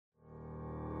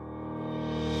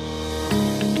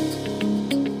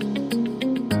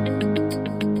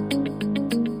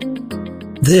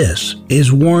This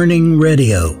is Warning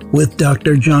Radio with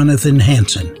Dr. Jonathan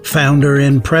Hansen, founder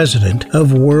and president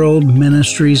of World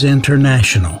Ministries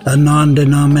International, a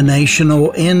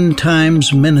non-denominational end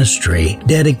times ministry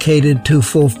dedicated to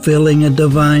fulfilling a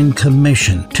divine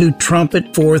commission to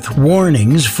trumpet forth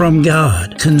warnings from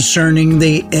God concerning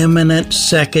the imminent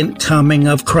second coming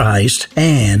of Christ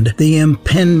and the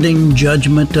impending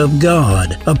judgment of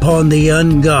God upon the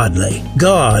ungodly.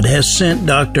 God has sent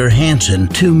Dr. Hansen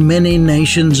to many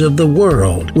nations of the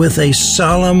world with a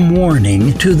solemn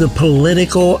warning to the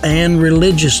political and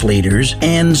religious leaders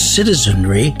and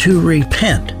citizenry to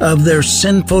repent of their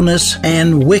sinfulness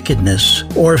and wickedness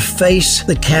or face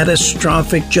the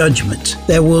catastrophic judgments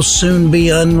that will soon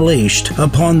be unleashed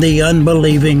upon the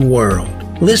unbelieving world.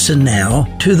 Listen now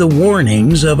to the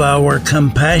warnings of our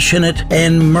compassionate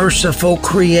and merciful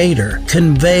Creator,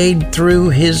 conveyed through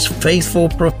His faithful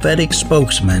prophetic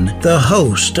spokesman, the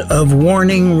host of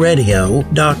Warning Radio,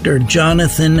 Dr.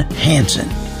 Jonathan Hansen.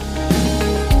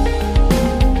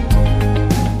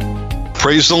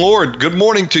 Praise the Lord. Good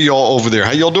morning to y'all over there.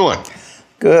 How y'all doing?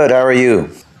 Good. How are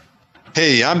you?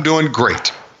 Hey, I'm doing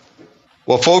great.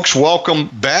 Well, folks, welcome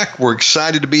back. We're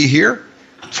excited to be here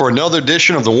for another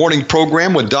edition of the Warning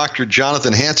Program with Dr.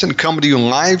 Jonathan Hansen, coming to you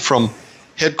live from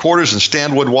headquarters in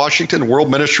Stanwood, Washington,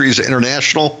 World Ministries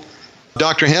International.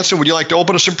 Dr. Hansen, would you like to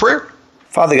open us in prayer?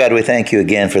 Father God, we thank you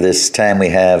again for this time we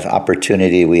have,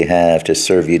 opportunity we have to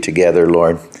serve you together,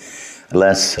 Lord.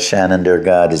 Bless Shannon, dear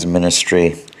God, his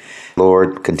ministry.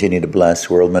 Lord, continue to bless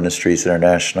World Ministries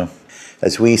International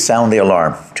as we sound the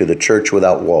alarm to the church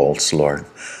without walls, Lord,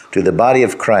 to the body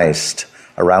of Christ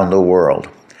around the world.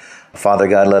 Father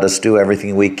God, let us do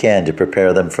everything we can to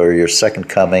prepare them for your second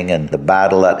coming and the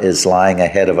battle that is lying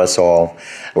ahead of us all.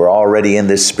 We're already in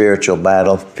this spiritual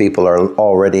battle. People are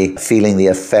already feeling the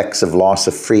effects of loss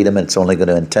of freedom, and it's only going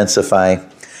to intensify.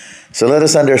 So let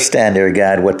us understand, dear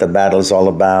God, what the battle is all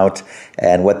about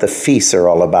and what the feasts are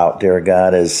all about, dear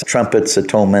God, as trumpets,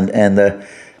 atonement, and the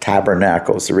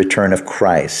tabernacles, the return of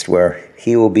Christ, where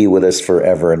He will be with us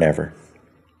forever and ever.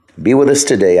 Be with us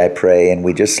today, I pray, and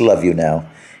we just love you now.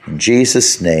 In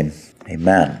Jesus' name,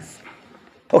 amen.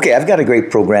 Okay, I've got a great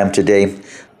program today.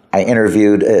 I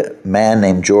interviewed a man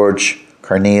named George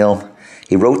Carneal.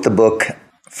 He wrote the book,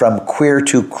 From Queer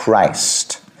to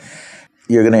Christ.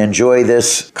 You're going to enjoy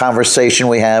this conversation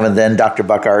we have, and then Dr.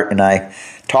 Buckardt and I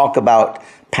talk about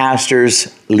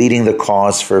pastors leading the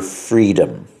cause for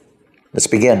freedom. Let's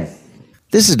begin.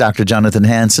 This is Dr. Jonathan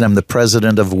Hansen. I'm the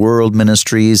president of World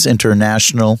Ministries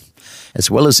International, as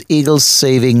well as Eagles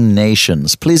Saving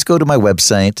Nations. Please go to my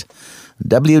website,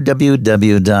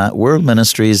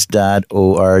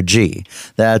 www.worldministries.org.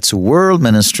 That's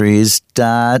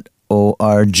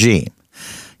worldministries.org.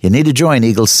 You need to join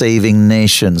Eagles Saving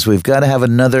Nations. We've got to have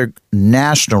another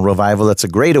national revival. That's a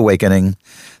great awakening.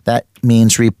 That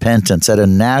means repentance at a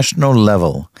national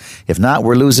level. If not,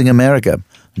 we're losing America.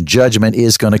 Judgment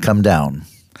is going to come down.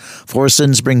 For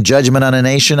sins bring judgment on a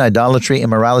nation, idolatry,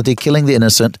 immorality, killing the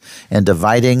innocent, and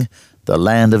dividing the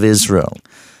land of Israel.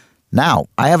 Now,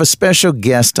 I have a special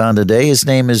guest on today. His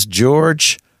name is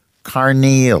George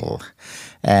Carneal,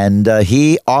 and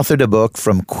he authored a book,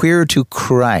 From Queer to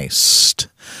Christ.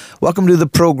 Welcome to the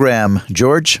program,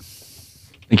 George.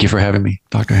 Thank you for having me,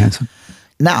 Dr. Hansen.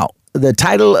 Now, the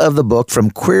title of the book, From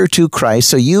Queer to Christ,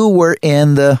 so you were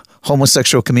in the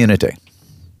homosexual community.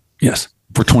 Yes,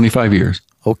 for 25 years.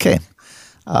 Okay.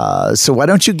 So why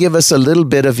don't you give us a little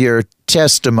bit of your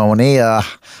testimony?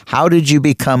 How did you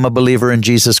become a believer in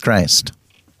Jesus Christ?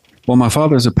 Well, my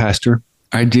father's a pastor.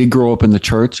 I did grow up in the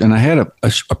church, and I had a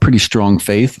pretty strong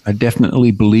faith. I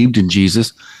definitely believed in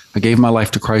Jesus. I gave my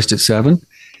life to Christ at 7.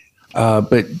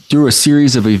 But through a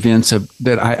series of events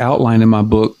that I outline in my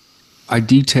book, I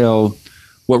detail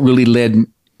what really laid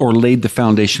the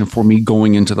foundation for me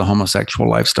going into the homosexual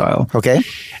lifestyle. Okay.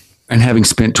 And having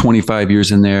spent 25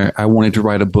 years in there, I wanted to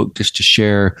write a book just to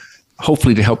share,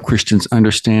 hopefully to help Christians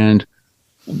understand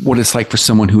what it's like for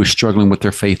someone who is struggling with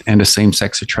their faith and a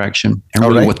same-sex attraction, and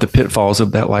really what the pitfalls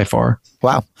of that life are.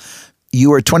 Wow.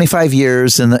 You were 25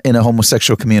 years in a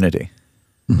homosexual community.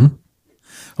 Mm-hmm.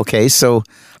 Okay, so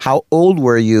how old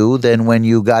were you then when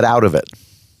you got out of it?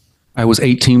 I was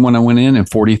 18 when I went in and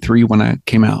 43 when I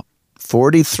came out.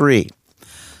 43.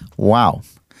 Wow.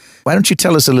 Why don't you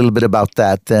tell us a little bit about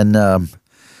that then,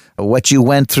 what you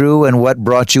went through and what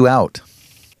brought you out?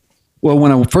 Well,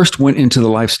 when I first went into the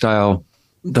lifestyle,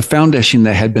 the foundation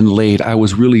that had been laid, I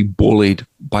was really bullied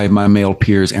by my male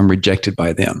peers and rejected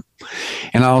by them.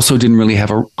 And I also didn't really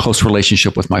have a close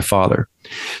relationship with my father.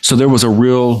 So there was a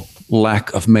real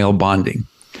lack of male bonding.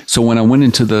 So when I went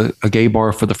into a gay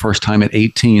bar for the first time at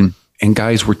 18, and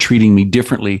guys were treating me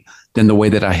differently than the way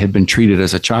that I had been treated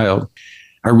as a child,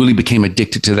 I really became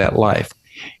addicted to that life.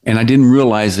 And I didn't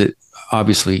realize it,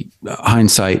 obviously,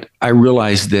 hindsight, I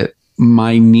realized that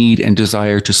my need and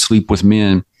desire to sleep with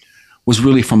men was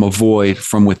really from a void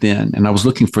from within. And I was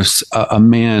looking for a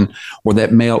man or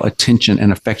that male attention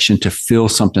and affection to fill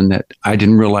something that I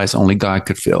didn't realize only God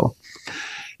could fill.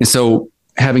 And so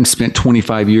having spent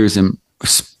 25 years in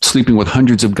sleeping with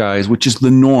hundreds of guys, which is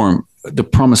the norm, the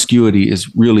promiscuity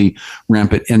is really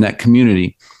rampant in that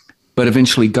community. But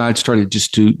eventually God started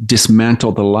just to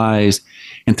dismantle the lies.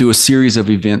 And through a series of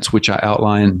events, which I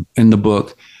outline in the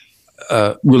book,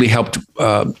 really helped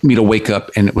me to wake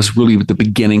up. And it was really the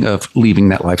beginning of leaving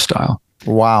that lifestyle.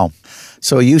 Wow.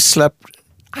 So you slept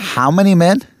how many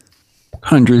men?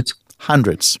 Hundreds.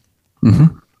 Hundreds.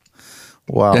 Mm-hmm.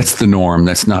 Wow. That's the norm.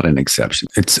 That's not an exception.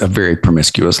 It's a very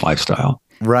promiscuous lifestyle.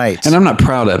 Right. And I'm not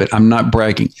proud of it. I'm not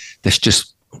bragging. That's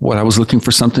just what I was looking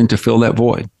for, something to fill that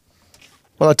void.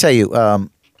 Well, I'll tell you,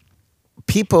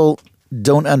 people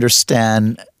don't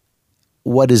understand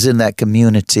what is in that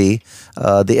community.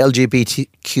 The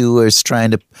LGBTQ is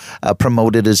trying to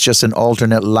promote it as just an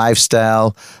alternate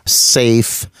lifestyle,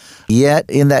 safe. Yet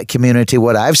in that community,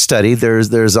 what I've studied,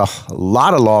 there's a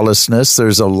lot of lawlessness.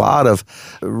 There's a lot of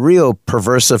real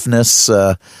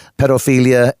perversiveness,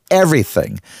 pedophilia,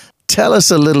 everything. Tell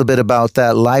us a little bit about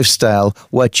that lifestyle,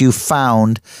 what you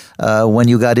found when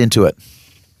you got into it.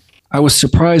 I was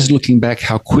surprised looking back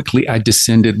how quickly I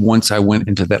descended once I went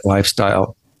into that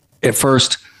lifestyle. At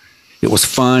first, it was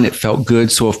fun. It felt good.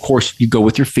 So, of course, you go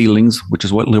with your feelings, which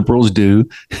is what liberals do.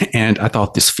 And I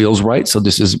thought, this feels right. So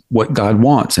this is what God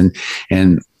wants.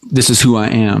 And this is who I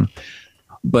am.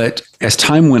 But as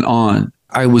time went on,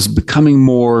 I was becoming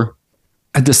more,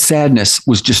 the sadness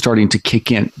was just starting to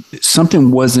kick in.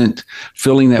 Something wasn't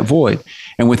filling that void.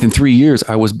 And within 3 years,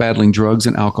 I was battling drugs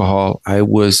and alcohol. I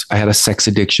had a sex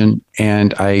addiction,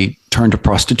 and I turned to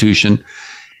prostitution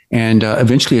and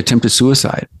eventually attempted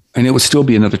suicide. And it would still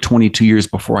be another 22 years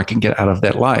before I could get out of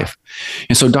that life.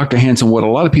 And so, Dr. Hansen, what a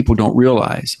lot of people don't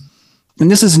realize, and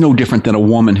this is no different than a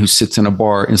woman who sits in a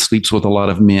bar and sleeps with a lot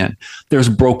of men. There's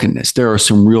brokenness. There are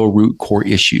some real root core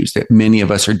issues that many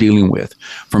of us are dealing with,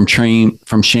 from shame,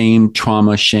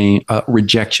 trauma,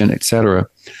 rejection, etc.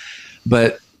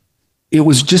 But it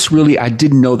was just really, I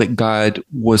didn't know that God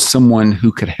was someone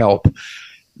who could help,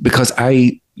 because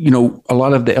a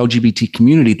lot of the LGBT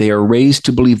community, they are raised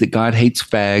to believe that God hates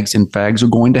fags and fags are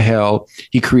going to hell.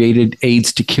 He created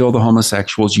AIDS to kill the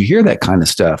homosexuals. You hear that kind of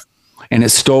stuff, and it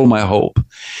stole my hope.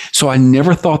 So I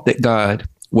never thought that God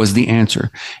was the answer.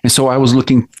 And so I was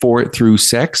looking for it through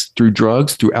sex, through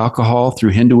drugs, through alcohol,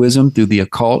 through Hinduism, through the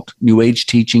occult, New Age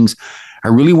teachings. I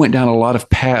really went down a lot of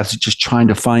paths just trying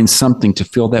to find something to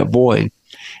fill that void.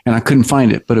 And I couldn't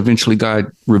find it. But eventually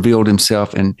God revealed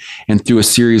himself, and through a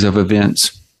series of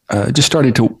events, just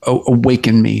started to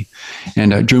awaken me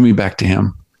and drew me back to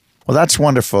him. Well, that's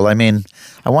wonderful. I mean,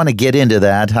 I want to get into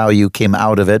that, how you came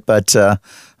out of it, but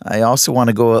I also want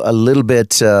to go a little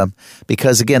bit,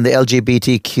 because again, the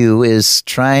LGBTQ is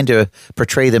trying to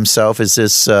portray themselves as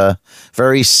this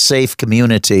very safe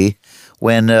community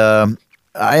when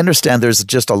I understand there's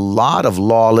just a lot of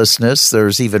lawlessness.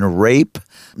 There's even rape,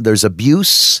 there's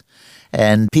abuse,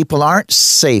 and people aren't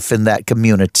safe in that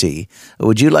community.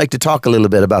 Would you like to talk a little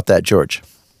bit about that, George?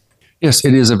 Yes,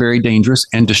 it is a very dangerous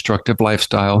and destructive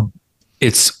lifestyle.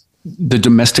 It's the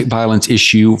domestic violence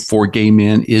issue for gay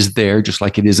men is there, just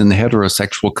like it is in the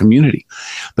heterosexual community.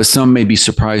 But some may be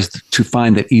surprised to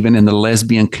find that even in the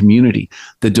lesbian community,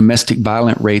 the domestic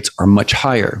violent rates are much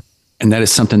higher. And that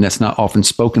is something that's not often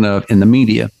spoken of in the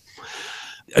media.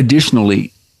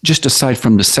 Additionally, just aside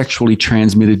from the sexually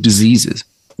transmitted diseases,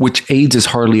 which AIDS is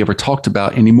hardly ever talked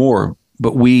about anymore.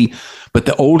 But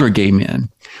the older gay men,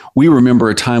 we remember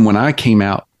a time when I came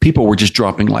out, people were just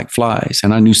dropping like flies.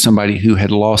 And I knew somebody who had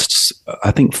lost,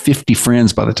 I think, 50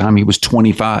 friends by the time he was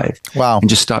 25. Wow. And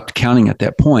just stopped counting at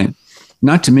that point.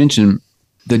 Not to mention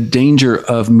the danger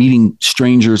of meeting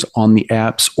strangers on the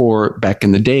apps, or back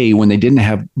in the day when they didn't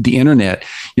have the internet,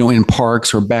 in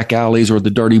parks or back alleys or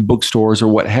the dirty bookstores or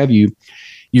what have you.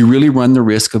 You really run the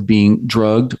risk of being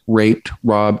drugged, raped,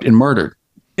 robbed, and murdered.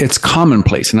 It's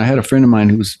commonplace. And I had a friend of mine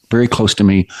who was very close to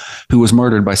me who was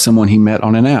murdered by someone he met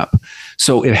on an app.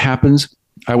 So it happens.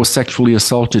 I was sexually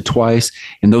assaulted twice,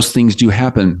 and those things do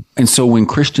happen. And so when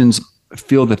Christians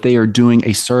feel that they are doing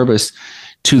a service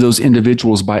to those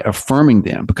individuals by affirming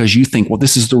them, because you think, well,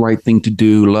 this is the right thing to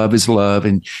do, love is love,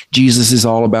 and Jesus is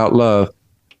all about love,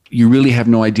 you really have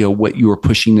no idea what you are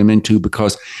pushing them into,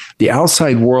 because the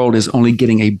outside world is only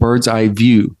getting a bird's eye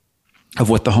view of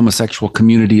what the homosexual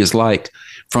community is like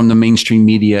from the mainstream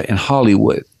media in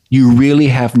Hollywood. You really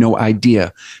have no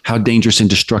idea how dangerous and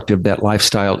destructive that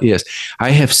lifestyle is.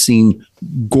 I have seen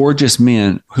gorgeous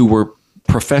men who were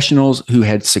professionals who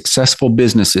had successful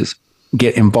businesses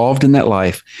get involved in that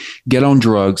life, get on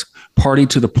drugs, party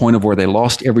to the point of where they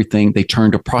lost everything. They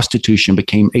turned to prostitution,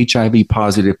 became HIV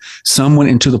positive. Some went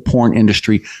into the porn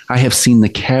industry. I have seen the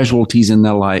casualties in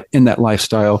that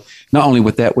lifestyle, not only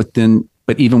with that,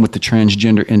 but even with the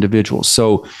transgender individuals.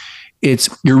 So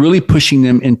you're really pushing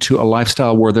them into a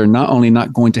lifestyle where they're not only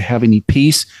not going to have any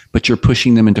peace, but you're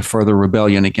pushing them into further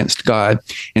rebellion against God.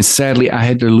 And sadly, I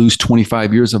had to lose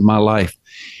 25 years of my life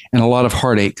and a lot of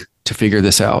heartache to figure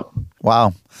this out.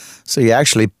 Wow. So you're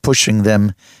actually pushing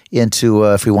them into,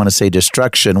 if we want to say,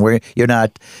 destruction, where you're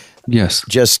not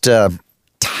just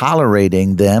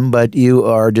tolerating them, but you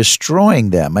are destroying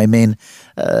them. I mean,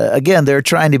 again, they're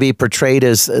trying to be portrayed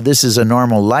as this is a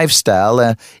normal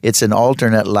lifestyle. It's an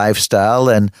alternate lifestyle,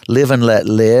 and live and let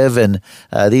live. And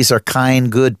these are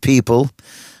kind, good people.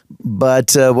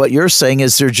 But what you're saying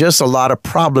is there's just a lot of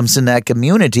problems in that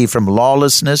community, from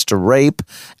lawlessness to rape,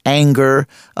 anger.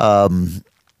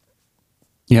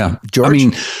 Yeah. George? I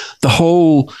mean, the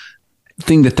whole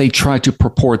thing that they try to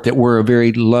purport that we're a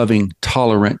very loving,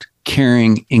 tolerant,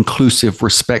 caring, inclusive,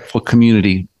 respectful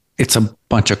community, it's a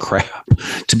bunch of crap,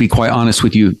 to be quite honest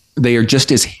with you. They are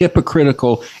just as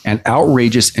hypocritical and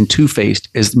outrageous and two-faced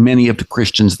as many of the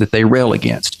Christians that they rail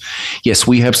against. Yes,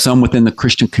 we have some within the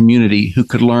Christian community who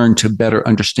could learn to better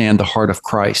understand the heart of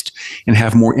Christ and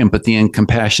have more empathy and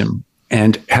compassion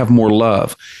and have more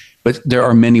love. But there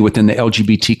are many within the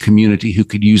LGBT community who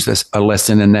could use a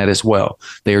lesson in that as well.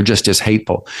 They are just as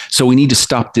hateful. So we need to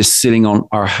stop this sitting on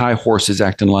our high horses,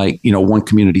 acting like, one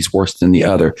community is worse than the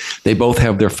other. They both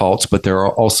have their faults, but there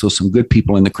are also some good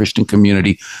people in the Christian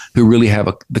community who really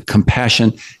have the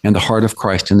compassion and the heart of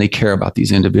Christ, and they care about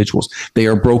these individuals. They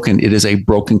are broken. It is a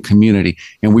broken community.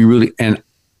 And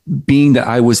being that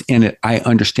I was in it, I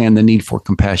understand the need for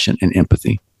compassion and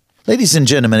empathy. Ladies and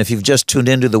gentlemen, if you've just tuned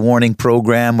into the Warning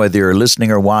Program, whether you're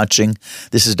listening or watching,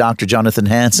 this is Dr. Jonathan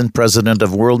Hansen, President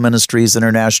of World Ministries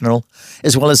International,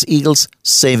 as well as Eagles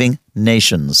Saving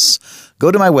Nations.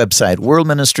 Go to my website,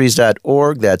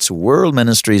 worldministries.org. That's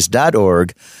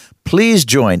worldministries.org. Please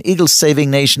join Eagles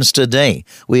Saving Nations today.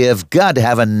 We have got to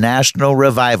have a national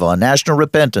revival, a national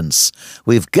repentance.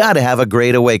 We've got to have a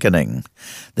great awakening.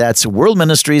 That's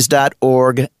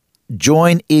worldministries.org.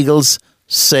 Join Eagles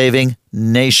Saving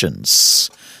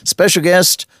Nations. Special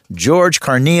guest, George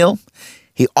Carneal.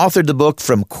 He authored the book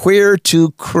From Queer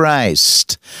to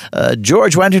Christ.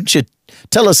 George, why don't you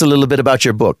tell us a little bit about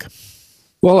your book?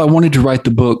 Well, I wanted to write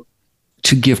the book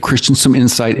to give Christians some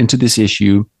insight into this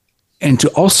issue, and to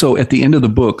also, at the end of the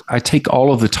book, I take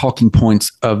all of the talking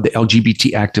points of the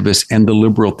LGBT activists and the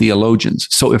liberal theologians.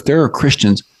 So if there are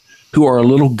Christians who are a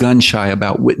little gun-shy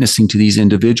about witnessing to these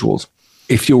individuals,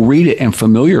 if you'll read it and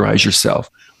familiarize yourself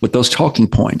with those talking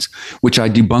points, which I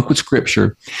debunk with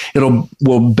Scripture,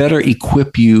 will better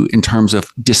equip you in terms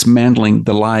of dismantling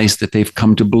the lies that they've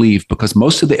come to believe, because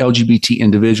most of the LGBT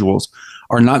individuals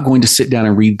are not going to sit down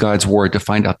and read God's Word to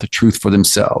find out the truth for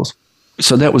themselves.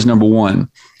 So that was number one.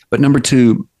 But number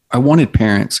two, I wanted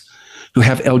parents who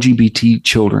have LGBT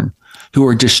children who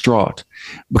are distraught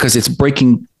because it's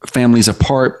breaking families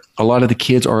apart. A lot of the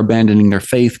kids are abandoning their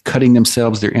faith, cutting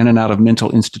themselves. They're in and out of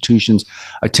mental institutions,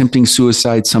 attempting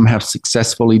suicide. Some have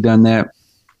successfully done that.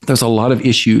 There's a lot of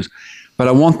issues, but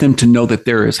I want them to know that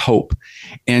there is hope,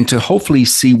 and to hopefully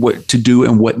see what to do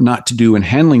and what not to do in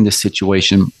handling this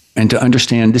situation, and to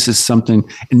understand this is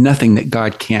nothing that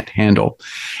God can't handle.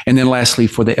 And then lastly,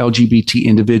 for the LGBT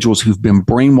individuals who've been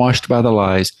brainwashed by the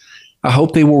lies, I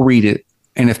hope they will read it.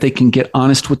 And if they can get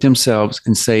honest with themselves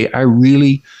and say, I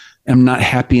really am not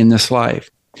happy in this life,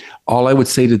 all I would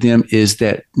say to them is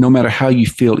that no matter how you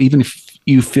feel, even if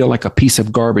you feel like a piece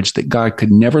of garbage, that God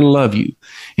could never love you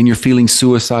and you're feeling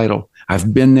suicidal,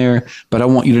 I've been there, but I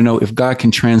want you to know if God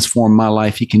can transform my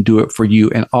life, He can do it for you.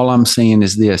 And all I'm saying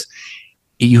is this: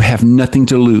 you have nothing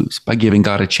to lose by giving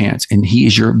God a chance, and He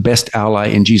is your best ally,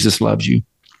 and Jesus loves you.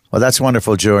 Well, that's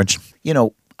wonderful, George.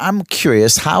 I'm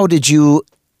curious, how did you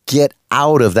get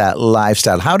out of that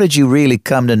lifestyle? How did you really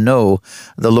come to know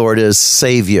the Lord as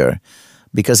Savior?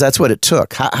 Because that's what it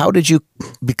took. How did you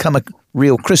become a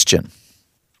real Christian?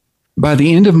 By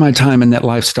the end of my time in that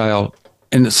lifestyle,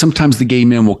 and sometimes the gay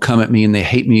men will come at me and they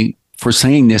hate me for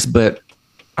saying this, but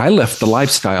I left the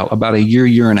lifestyle about a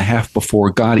year and a half before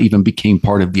God even became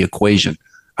part of the equation.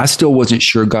 I still wasn't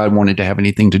sure God wanted to have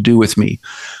anything to do with me.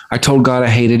 I told God I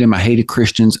hated him. I hated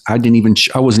Christians. I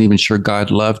wasn't even sure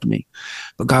God loved me.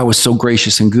 But God was so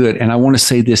gracious and good. And I want to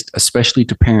say this, especially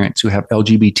to parents who have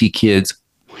LGBT kids.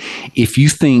 If you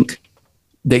think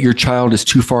that your child is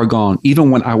too far gone,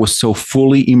 even when I was so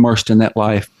fully immersed in that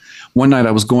life, one night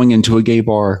I was going into a gay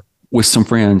bar with some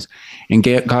friends, and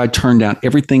God turned down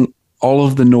everything, all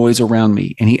of the noise around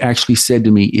me. And he actually said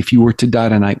to me, if you were to die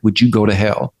tonight, would you go to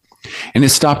hell? And it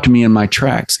stopped me in my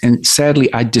tracks. And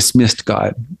sadly, I dismissed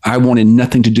God. I wanted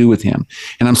nothing to do with him.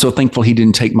 And I'm so thankful he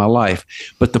didn't take my life.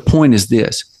 But the point is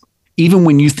this: even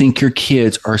when you think your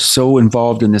kids are so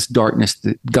involved in this darkness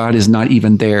that God is not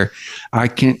even there, I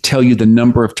can't tell you the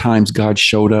number of times God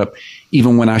showed up,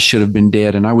 even when I should have been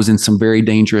dead. And I was in some very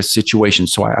dangerous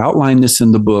situations. So I outline this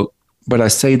in the book, but I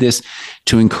say this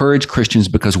to encourage Christians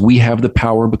because we have the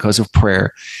power because of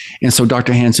prayer. And so,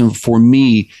 Dr. Hansen, for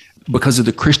me, because of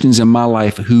the Christians in my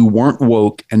life who weren't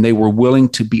woke and they were willing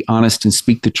to be honest and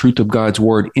speak the truth of God's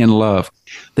word in love,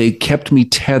 they kept me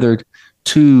tethered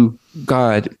to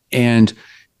God and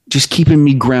just keeping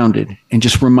me grounded and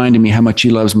just reminding me how much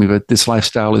he loves me, but this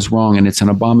lifestyle is wrong and it's an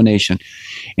abomination.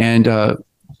 And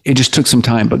it just took some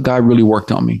time, but God really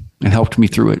worked on me and helped me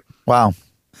through it. Wow.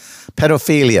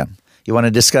 Pedophilia. You want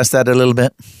to discuss that a little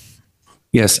bit?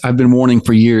 Yes, I've been warning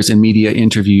for years in media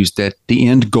interviews that the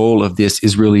end goal of this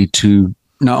is really to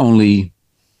not only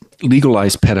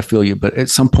legalize pedophilia, but at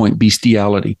some point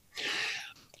bestiality.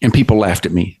 And people laughed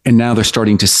at me. And now they're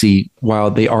starting to see, while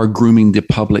they are grooming the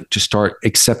public to start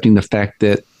accepting the fact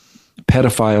that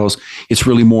pedophiles, it's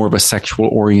really more of a sexual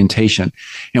orientation.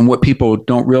 And what people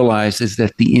don't realize is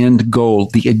that the end goal,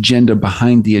 the agenda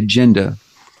behind the agenda,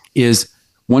 is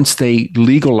once they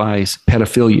legalize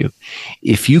pedophilia,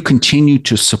 if you continue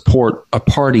to support a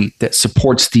party that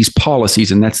supports these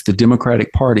policies, and that's the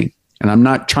Democratic Party, and I'm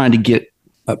not trying to get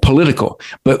political,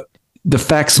 but the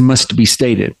facts must be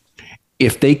stated.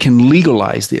 If they can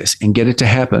legalize this and get it to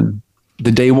happen,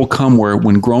 the day will come where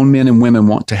when grown men and women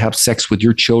want to have sex with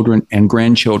your children and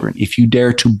grandchildren, if you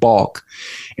dare to balk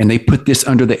and they put this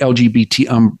under the LGBT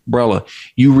umbrella,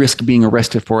 you risk being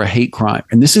arrested for a hate crime.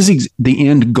 And this is the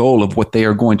end goal of what they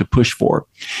are going to push for.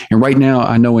 And right now,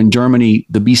 I know in Germany,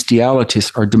 the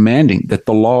bestialists are demanding that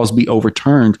the laws be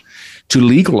overturned to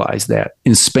legalize that.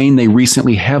 In Spain, they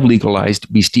recently have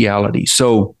legalized bestiality.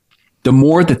 So the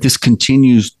more that this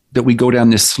continues, that we go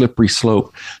down this slippery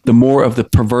slope, the more of the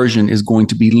perversion is going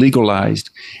to be legalized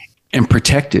and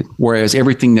protected, whereas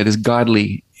everything that is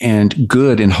godly and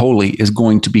good and holy is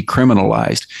going to be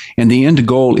criminalized. And the end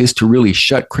goal is to really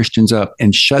shut Christians up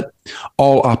and shut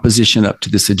all opposition up to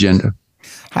this agenda.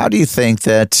 How do you think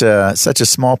that such a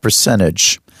small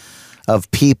percentage of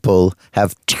people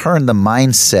have turned the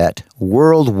mindset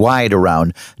worldwide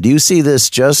around? Do you see this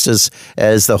just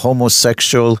as the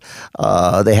homosexual,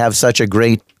 they have such a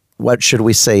great, what should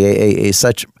we say,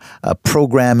 such a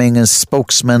programming and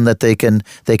spokesman that they can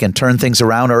turn things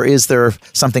around? Or is there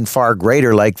something far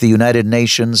greater like the United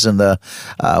Nations and the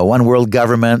one world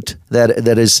government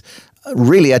that is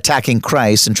really attacking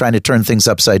Christ and trying to turn things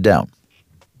upside down?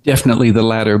 Definitely the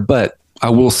latter, but I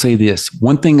will say this.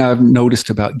 One thing I've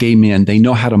noticed about gay men, they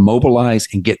know how to mobilize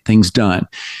and get things done.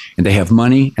 And they have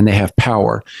money and they have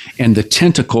power. And the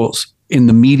tentacles in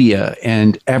the media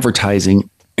and advertising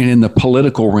and in the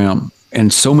political realm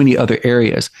and so many other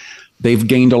areas, they've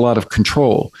gained a lot of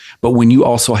control. But when you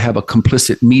also have a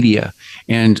complicit media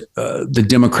and the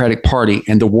Democratic Party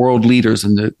and the world leaders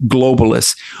and the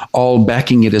globalists all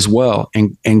backing it as well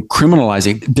and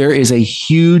criminalizing, there is a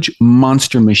huge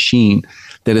monster machine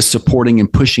that is supporting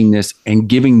and pushing this and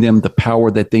giving them the power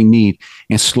that they need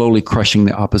and slowly crushing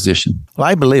the opposition. Well,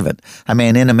 I believe it. I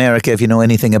mean, in America, if you know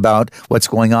anything about what's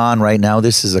going on right now,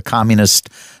 this is a communist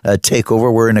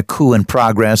takeover. We're in a coup in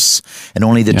progress, and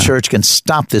only the church can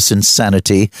stop this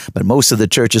insanity. But most of the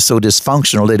church is so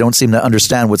dysfunctional, they don't seem to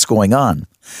understand what's going on.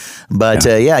 But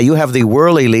you have the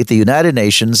world elite, the United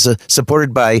Nations,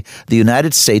 supported by the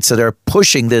United States, that are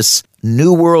pushing this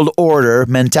New World Order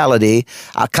mentality,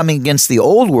 coming against the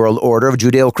old world order of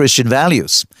Judeo-Christian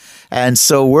values. And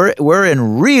so we're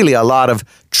in really a lot of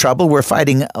trouble. We're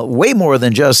fighting way more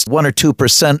than just 1 or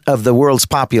 2% of the world's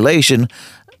population.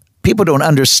 People don't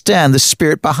understand the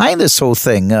spirit behind this whole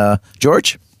thing.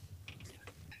 George?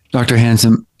 Dr.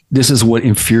 Hansen, this is what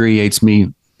infuriates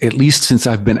me, at least since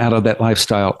I've been out of that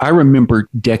lifestyle. I remember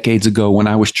decades ago when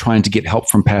I was trying to get help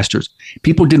from pastors.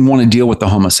 People didn't want to deal with the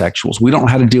homosexuals. We don't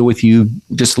know how to deal with you.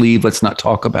 Just leave. Let's not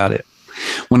talk about it.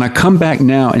 When I come back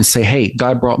now and say, hey,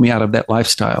 God brought me out of that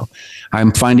lifestyle,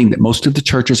 I'm finding that most of the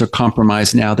churches are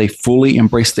compromised now. They fully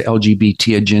embrace the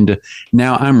LGBT agenda.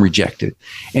 Now I'm rejected.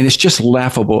 And it's just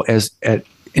laughable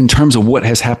in terms of what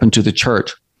has happened to the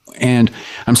church. And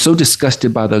I'm so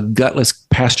disgusted by the gutless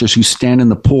pastors who stand in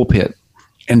the pulpit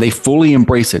and they fully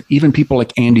embrace it, even people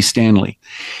like Andy Stanley.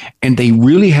 And they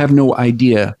really have no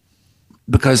idea,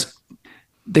 because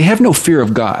they have no fear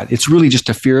of God. It's really just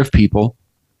a fear of people.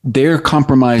 They're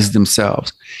compromised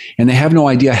themselves, and they have no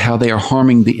idea how they are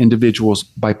harming the individuals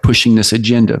by pushing this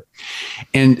agenda.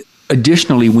 And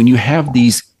additionally, when you have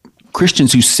these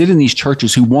Christians who sit in these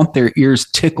churches who want their ears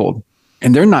tickled,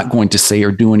 and they're not going to say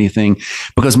or do anything,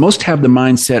 because most have the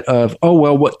mindset of, oh,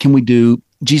 well, what can we do?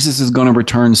 Jesus is going to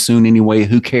return soon anyway.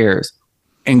 Who cares?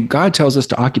 And God tells us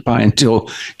to occupy until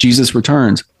Jesus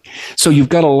returns. So you've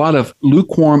got a lot of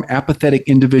lukewarm, apathetic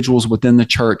individuals within the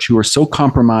church who are so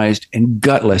compromised and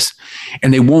gutless,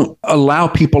 and they won't allow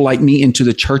people like me into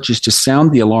the churches to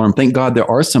sound the alarm. Thank God there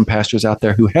are some pastors out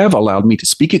there who have allowed me to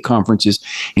speak at conferences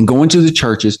and go into the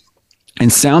churches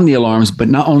and sound the alarms. But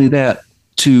not only that,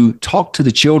 to talk to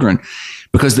the children,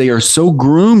 because they are so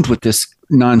groomed with this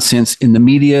nonsense in the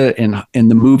media and in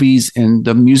the movies and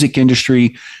the music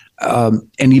industry, and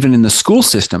even in the school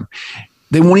system.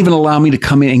 They won't even allow me to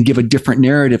come in and give a different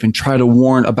narrative and try to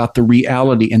warn about the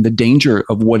reality and the danger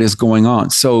of what is going on.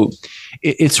 So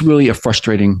it's really a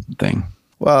frustrating thing.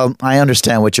 Well, I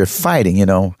understand what you're fighting. You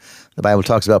know, the Bible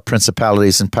talks about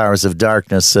principalities and powers of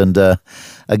darkness. And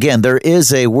again, there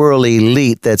is a world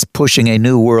elite that's pushing a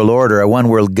new world order, a one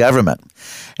world government.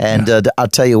 And I'll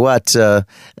tell you what,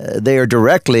 they are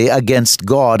directly against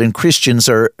God, and Christians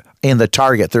are in the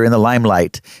target. They're in the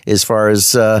limelight as far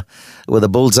as with a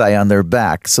bullseye on their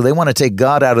back. So they want to take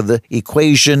God out of the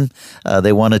equation.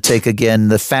 They want to take, again,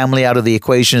 the family out of the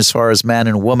equation as far as man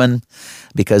and woman,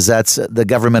 because that's the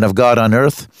government of God on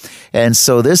earth. And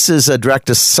so this is a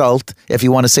direct assault, if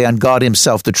you want to say, on God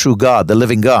himself, the true God, the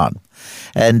living God.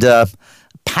 And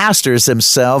pastors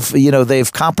themselves, you know,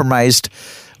 they've compromised.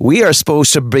 We are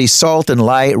supposed to be salt and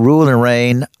light, rule and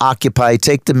reign, occupy,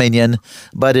 take dominion,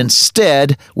 but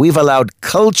instead we've allowed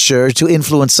culture to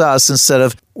influence us instead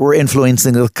of we're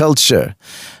influencing the culture.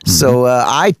 Mm-hmm. So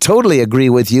I totally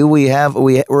agree with you.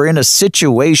 We're in a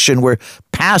situation where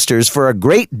pastors, for a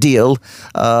great deal,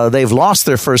 they've lost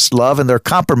their first love and they're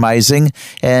compromising,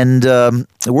 and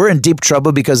we're in deep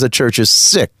trouble because the church is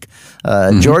sick.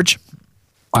 George?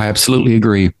 I absolutely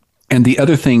agree. And the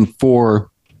other thing for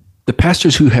the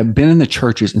pastors who have been in the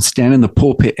churches and stand in the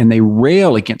pulpit and they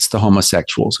rail against the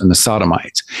homosexuals and the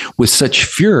sodomites with such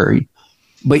fury,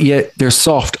 but yet they're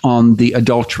soft on the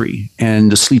adultery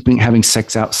and the sleeping, having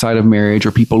sex outside of marriage,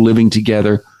 or people living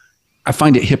together, I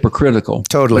find it hypocritical.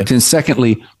 Totally. But then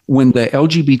secondly, when the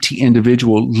LGBT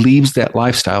individual leaves that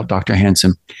lifestyle, Dr.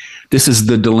 Hansen, this is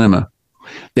the dilemma.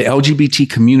 The LGBT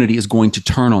community is going to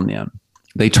turn on them.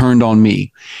 They turned on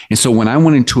me. And so when I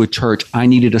went into a church, I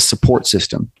needed a support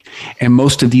system. And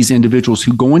most of these individuals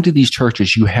who go into these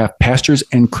churches, you have pastors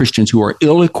and Christians who are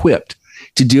ill-equipped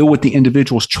to deal with the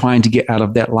individuals trying to get out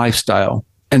of that lifestyle.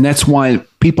 And that's why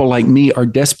people like me are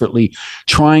desperately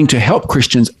trying to help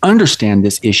Christians understand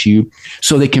this issue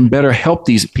so they can better help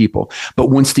these people. But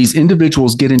once these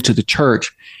individuals get into the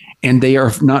church and they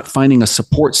are not finding a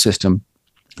support system,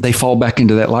 they fall back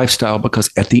into that lifestyle, because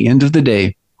at the end of the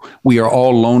day, we are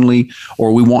all lonely,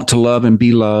 or we want to love and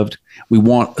be loved. We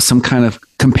want some kind of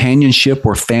companionship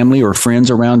or family or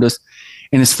friends around us.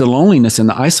 And it's the loneliness and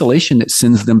the isolation that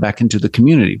sends them back into the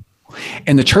community.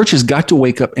 And the church has got to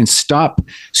wake up and stop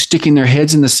sticking their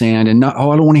heads in the sand and not, I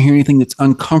don't want to hear anything that's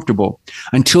uncomfortable,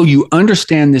 until you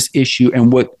understand this issue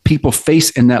and what people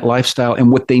face in that lifestyle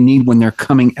and what they need when they're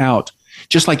coming out.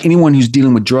 Just like anyone who's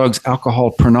dealing with drugs, alcohol,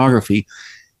 pornography,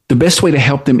 the best way to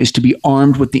help them is to be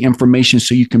armed with the information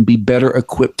so you can be better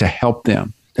equipped to help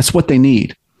them. That's what they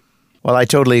need. Well, I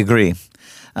totally agree.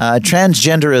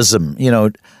 Transgenderism,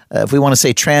 if we want to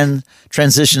say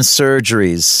transition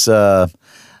surgeries,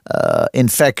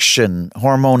 infection,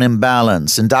 hormone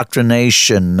imbalance,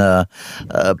 indoctrination,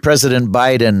 President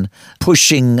Biden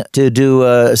pushing to do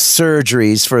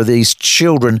surgeries for these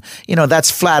children,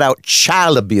 that's flat out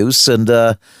child abuse. And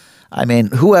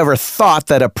whoever thought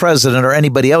that a president or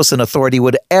anybody else in authority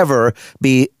would ever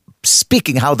be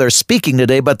speaking how they're speaking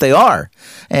today, but they are.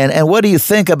 And what do you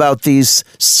think about these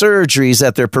surgeries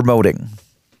that they're promoting?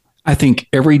 I think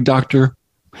every doctor,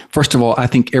 first of all, I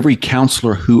think every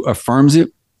counselor who affirms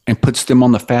it and puts them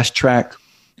on the fast track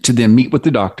to then meet with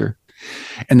the doctor,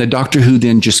 and the doctor who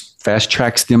then just fast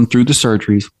tracks them through the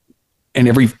surgeries, and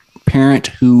every parent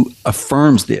who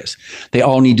affirms this, they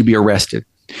all need to be arrested.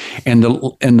 And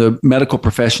the medical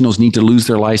professionals need to lose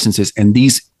their licenses. And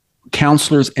these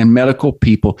counselors and medical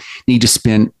people need to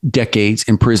spend decades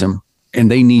in prison, and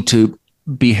they need to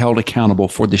be held accountable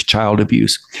for this child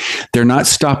abuse. They're not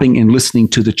stopping and listening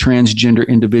to the transgender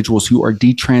individuals who are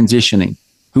detransitioning,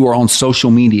 who are on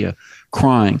social media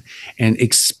crying and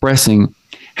expressing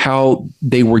how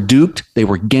they were duped, they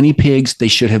were guinea pigs, they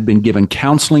should have been given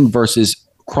counseling versus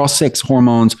cross-sex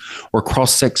hormones or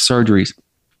cross-sex surgeries.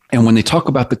 And when they talk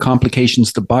about the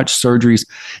complications, the botched surgeries,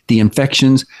 the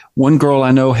infections, one girl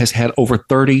I know has had over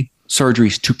 30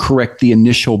 surgeries to correct the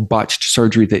initial botched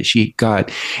surgery that she got.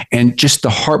 And just the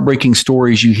heartbreaking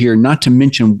stories you hear, not to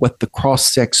mention what the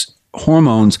cross-sex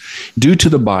hormones do to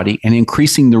the body and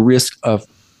increasing the risk of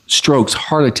strokes,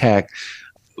 heart attack,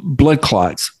 blood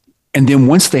clots. And then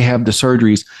once they have the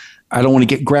surgeries, I don't want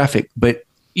to get graphic, but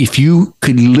if you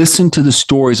could listen to the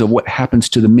stories of what happens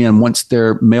to the men once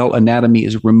their male anatomy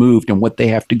is removed and what they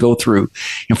have to go through,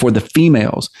 and for the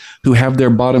females who have their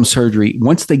bottom surgery,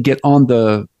 once they get on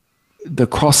the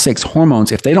cross-sex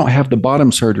hormones, if they don't have the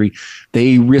bottom surgery,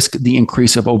 they risk the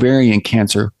increase of ovarian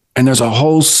cancer. And there's a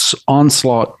whole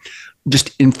onslaught,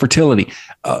 just infertility,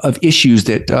 of issues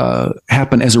that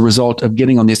happen as a result of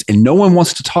getting on this. And no one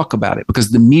wants to talk about it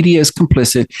because the media is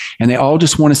complicit, and they all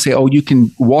just want to say, oh, you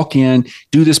can walk in,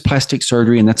 do this plastic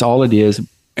surgery, and that's all it is.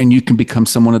 And you can become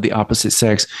someone of the opposite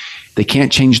sex. They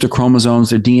can't change their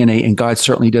chromosomes, their DNA, and God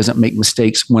certainly doesn't make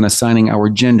mistakes when assigning our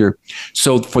gender.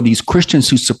 So for these Christians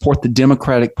who support the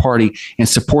Democratic Party and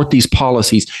support these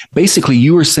policies, basically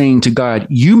you are saying to God,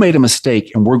 you made a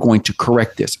mistake and we're going to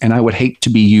correct this. And I would hate to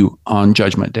be you on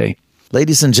Judgment Day.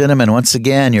 Ladies and gentlemen, once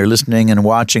again, you're listening and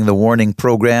watching the Warning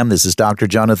Program. This is Dr.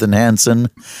 Jonathan Hansen,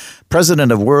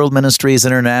 President of World Ministries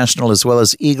International, as well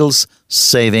as Eagles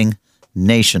Saving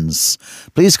Nations.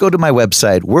 Please go to my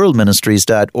website,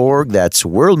 worldministries.org. That's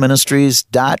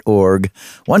worldministries.org.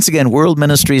 Once again,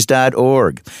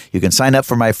 worldministries.org. You can sign up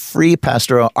for my free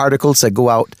pastoral articles that go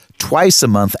out twice a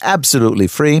month, absolutely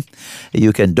free.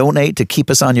 You can donate to keep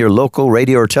us on your local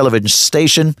radio or television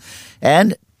station,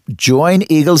 and join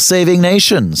Eagles Saving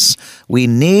Nations. We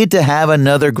need to have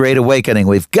another great awakening.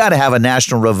 We've got to have a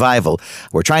national revival.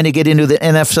 We're trying to get into the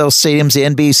NFL stadiums, the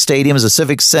NBA stadiums, the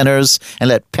civic centers, and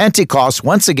let Pentecost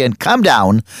once again come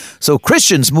down so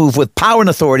Christians move with power and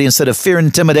authority instead of fear and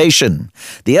intimidation.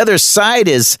 The other side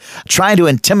is trying to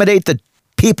intimidate the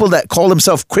people that call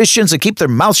themselves Christians and keep their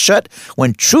mouths shut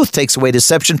when truth takes away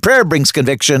deception. Prayer brings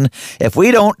conviction. If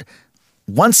we don't,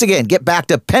 once again, get back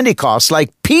to Pentecost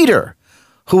like Peter,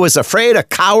 who was afraid, a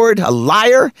coward, a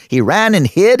liar. He ran and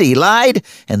hid, he lied,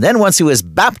 and then once he was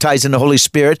baptized in the Holy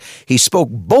Spirit, he spoke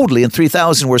boldly and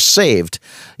 3,000 were saved.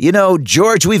 You know,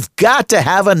 George, we've got to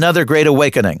have another great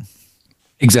awakening.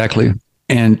 Exactly.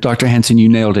 And Dr. Hansen, you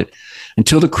nailed it.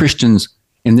 Until the Christians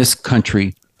in this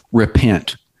country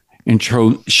repent and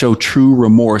show true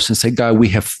remorse and say, God, we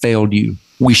have failed you.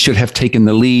 We should have taken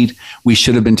the lead. We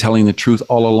should have been telling the truth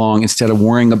all along instead of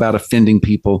worrying about offending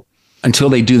people. Until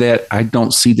they do that, I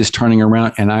don't see this turning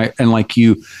around. And like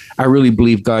you, I really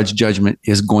believe God's judgment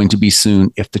is going to be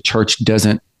soon if the church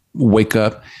doesn't wake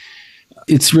up.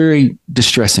 It's very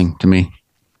distressing to me.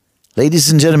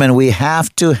 Ladies and gentlemen, we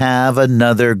have to have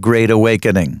another great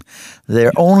awakening.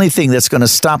 The only thing that's going to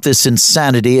stop this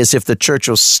insanity is if the church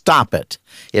will stop it.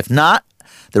 If not,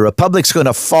 the republic's going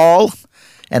to fall.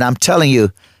 And I'm telling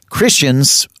you,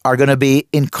 Christians are going to be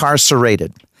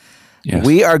incarcerated. Yes.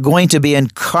 We are going to be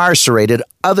incarcerated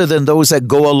other than those that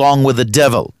go along with the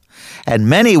devil. And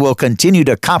many will continue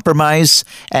to compromise,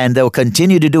 and they'll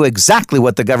continue to do exactly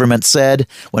what the government said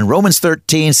when Romans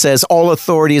 13 says all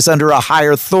authority is under a higher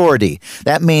authority.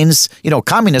 That means,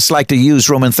 communists like to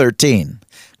use Romans 13,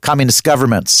 communist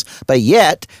governments. But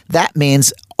yet, that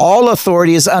means all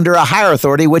authority is under a higher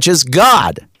authority, which is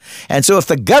God. And so if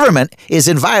the government is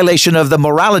in violation of the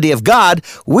morality of God,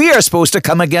 we are supposed to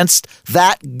come against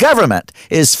that government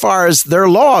as far as their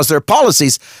laws, their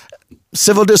policies,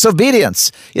 civil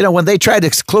disobedience. When they tried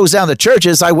to close down the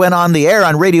churches, I went on the air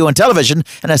on radio and television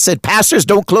and I said, pastors,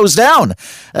 don't close down.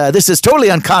 This is totally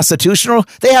unconstitutional.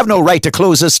 They have no right to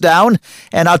close us down.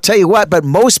 And I'll tell you what, but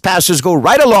most pastors go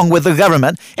right along with the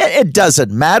government. It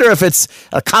doesn't matter if it's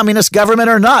a communist government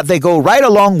or not. They go right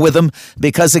along with them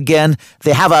because, again,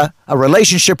 they have a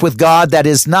relationship with God that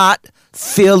is not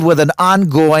filled with an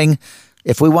ongoing,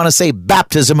 if we want to say,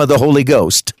 baptism of the Holy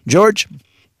Ghost. George?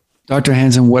 Dr.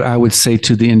 Hansen, what I would say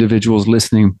to the individuals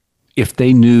listening, if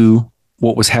they knew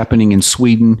what was happening in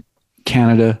Sweden,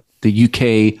 Canada, the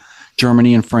UK,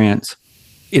 Germany, and France,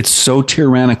 it's so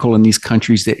tyrannical in these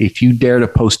countries that if you dare to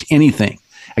post anything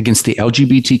against the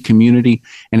LGBT community,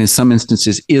 and in some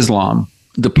instances Islam,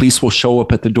 the police will show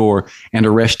up at the door and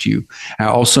arrest you. I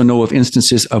also know of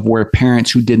instances of where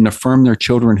parents who didn't affirm their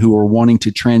children who were wanting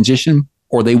to transition,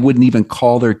 or they wouldn't even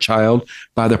call their child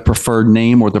by the preferred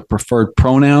name or the preferred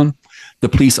pronoun, the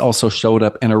police also showed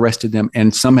up and arrested them,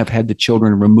 and some have had the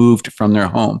children removed from their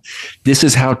home. This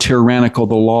is how tyrannical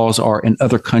the laws are in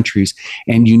other countries,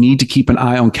 and you need to keep an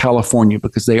eye on California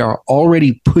because they are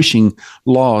already pushing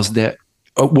laws that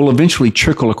will eventually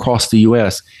trickle across the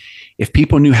U.S. If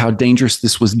people knew how dangerous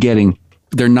this was getting,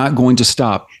 they're not going to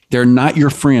stop. They're not your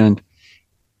friend.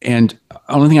 And the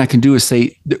only thing I can do is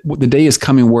say the day is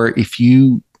coming where if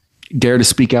you dare to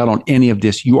speak out on any of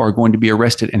this, you are going to be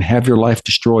arrested and have your life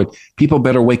destroyed. People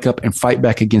better wake up and fight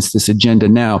back against this agenda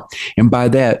now. And by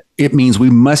that, it means we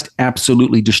must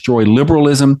absolutely destroy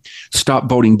liberalism, stop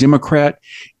voting Democrat.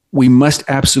 We must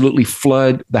absolutely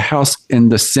flood the House and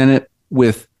the Senate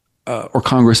with, or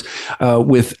Congress,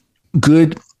 with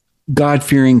good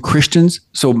God-fearing Christians.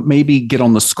 So maybe get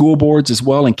on the school boards as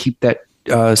well and keep that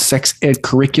sex ed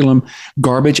curriculum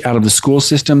garbage out of the school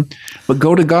system, but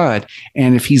go to God.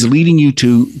 And if he's leading you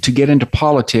to get into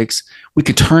politics, we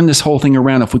could turn this whole thing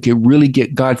around if we could really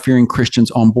get God-fearing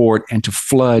Christians on board and to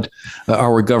flood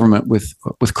our government with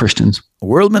Christians.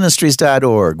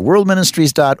 Worldministries.org,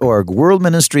 worldministries.org,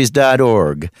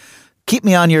 worldministries.org. Keep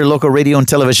me on your local radio and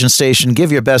television station.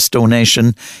 Give your best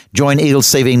donation. Join Eagles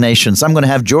Saving Nations. I'm going to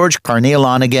have George Carneal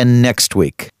on again next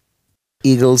week.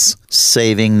 Eagles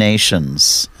Saving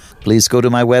Nations. Please go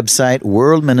to my website,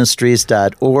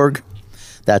 worldministries.org.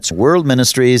 That's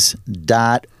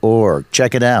worldministries.org.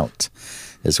 Check it out.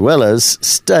 As well as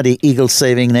study Eagles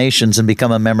Saving Nations and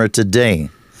become a member today.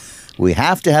 We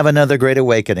have to have another great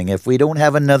awakening. If we don't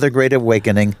have another great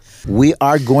awakening, we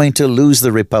are going to lose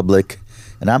the republic.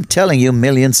 And I'm telling you,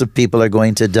 millions of people are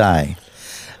going to die.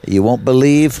 You won't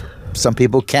believe. Some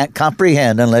people can't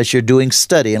comprehend unless you're doing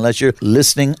study, unless you're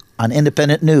listening on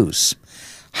independent news.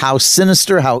 How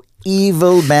sinister, how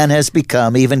evil man has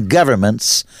become, even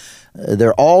governments.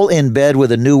 They're all in bed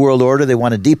with a new world order. They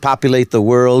want to depopulate the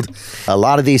world. A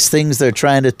lot of these things they're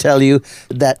trying to tell you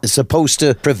that is supposed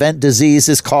to prevent disease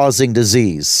is causing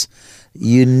disease.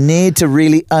 You need to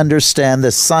really understand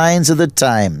the signs of the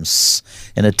times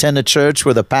and attend a church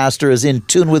where the pastor is in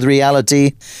tune with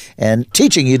reality and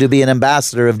teaching you to be an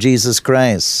ambassador of Jesus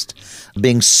Christ,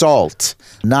 being salt,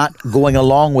 not going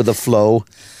along with the flow,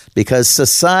 because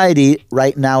society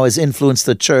right now has influenced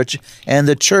the church, and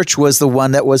the church was the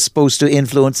one that was supposed to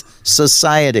influence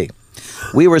society.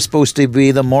 We were supposed to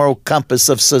be the moral compass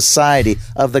of society,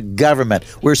 of the government.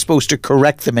 We're supposed to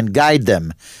correct them and guide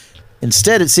them.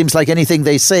 Instead, it seems like anything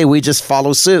they say, we just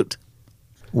follow suit.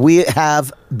 We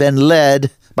have been led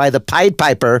by the Pied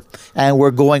Piper, and we're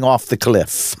going off the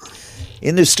cliff.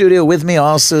 In the studio with me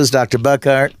also is Dr.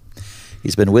 Buckardt.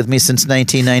 He's been with me since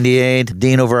 1998,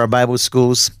 dean over our Bible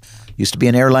schools. Used to be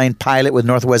an airline pilot with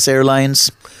Northwest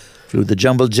Airlines, flew the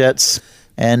jumbo jets,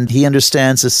 and he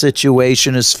understands the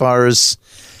situation as far as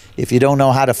if you don't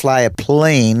know how to fly a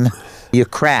plane, you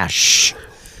crash.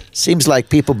 Seems like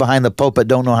people behind the pulpit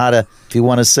don't know how to, if you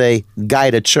want to say,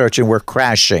 guide a church, and we're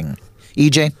crashing.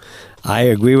 EJ? I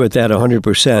agree with that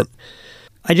 100%.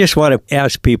 I just want to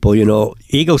ask people,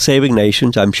 Eagle Saving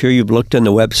Nations, I'm sure you've looked on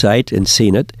the website and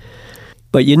seen it,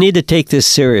 but you need to take this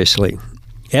seriously.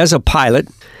 As a pilot,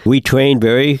 we train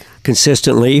very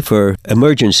consistently for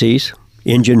emergencies,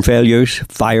 engine failures,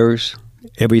 fires,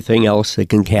 everything else that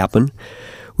can happen.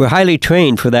 We're highly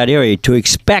trained for that area to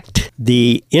expect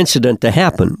the incident to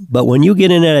happen. But when you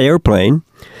get in that airplane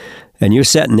and you're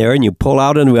sitting there and you pull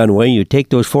out on the runway, you take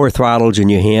those 4 throttles in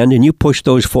your hand and you push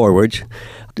those forwards.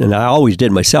 And I always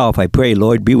did myself. I pray,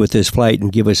 Lord, be with this flight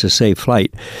and give us a safe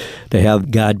flight to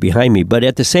have God behind me. But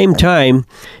at the same time,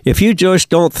 if you just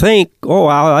don't think,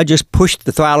 I just pushed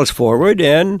the throttles forward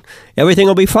and everything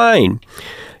will be fine.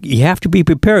 You have to be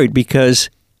prepared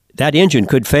because that engine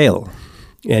could fail.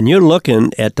 And you're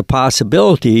looking at the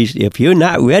possibilities. If you're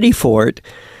not ready for it,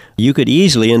 you could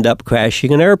easily end up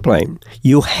crashing an airplane.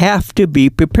 You have to be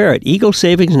prepared. Eagle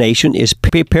Savings Nation is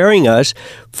preparing us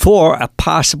for a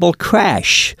possible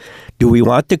crash. Do we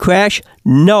want the crash?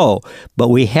 No. But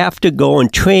we have to go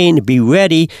and train, be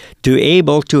ready to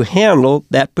able to handle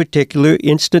that particular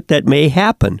incident that may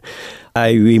happen.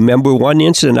 I remember one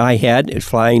incident I had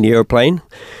flying the airplane.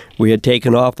 We had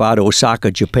taken off out of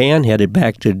Osaka, Japan, headed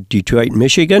back to Detroit,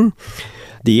 Michigan.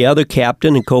 The other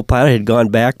captain and co-pilot had gone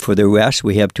back for their rest.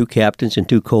 We have 2 captains and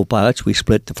 2 co-pilots. We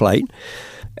split the flight.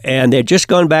 And they'd just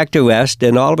gone back to rest,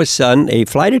 and all of a sudden, a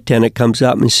flight attendant comes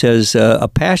up and says, a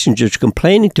passenger's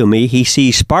complaining to me. He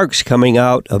sees sparks coming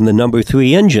out of the number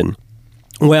 3 engine.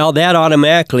 Well, that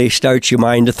automatically starts your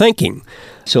mind to thinking.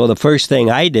 So the first thing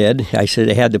I did, I said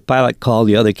I had the pilot call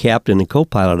the other captain and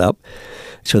co-pilot up.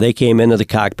 So they came into the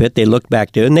cockpit, they looked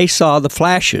back there, and they saw the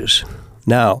flashes.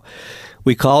 Now,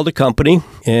 we called the company,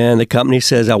 and the company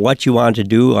says, what you want to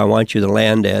do, I want you to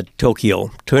land at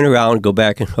Tokyo. Turn around, go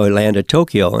back and land at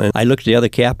Tokyo. And I looked at the other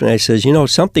captain, and I says,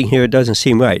 something here doesn't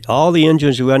seem right. All the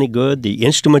engines are running good, the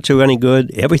instruments are running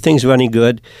good, everything's running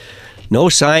good, no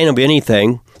sign of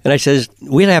anything. And I says,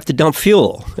 we'll have to dump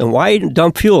fuel. And why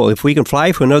dump fuel? If we can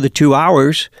fly for another 2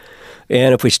 hours,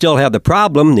 and if we still have the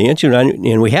problem, the engine running,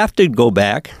 and we have to go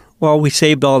back, well, we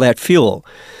saved all that fuel.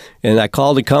 And I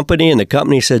called the company, and the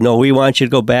company said, no, we want you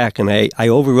to go back. And I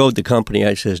overrode the company.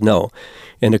 I says, no.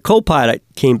 And the co-pilot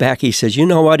came back. He says, you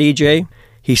know what, EJ?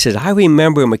 He says, I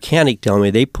remember a mechanic telling me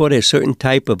they put a certain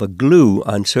type of a glue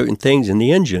on certain things in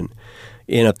the engine.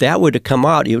 And if that were to come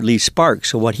out, it would leave sparks.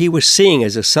 So what he was seeing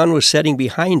as the sun was setting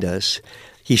behind us,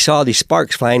 he saw these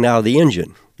sparks flying out of the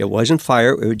engine. It wasn't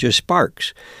fire, it was just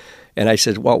sparks. And I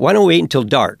said, well, why don't we wait until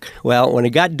dark? Well, when it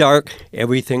got dark,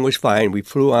 everything was fine. We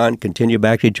flew on, continued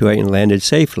back to Detroit, and landed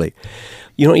safely.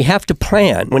 You have to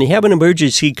plan. When you have an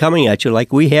emergency coming at you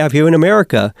like we have here in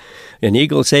America, in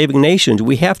Eagle Saving Nations,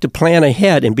 we have to plan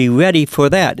ahead and be ready for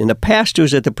that. And the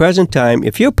pastors at the present time,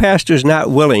 if your pastor's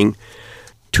not willing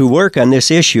to work on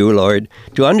this issue, Lord,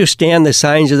 to understand the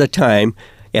signs of the time,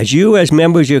 as you, as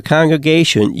members of your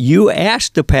congregation, you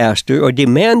ask the pastor or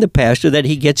demand the pastor that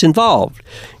he gets involved.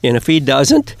 And if he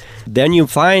doesn't, then you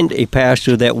find a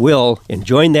pastor that will and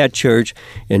join that church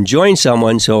and join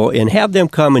someone and have them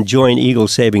come and join Eagle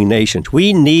Saving Nations.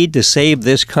 We need to save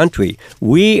this country.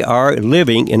 We are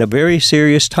living in a very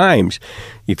serious times.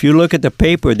 If you look at the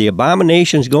paper, the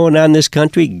abominations going on in this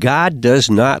country, God does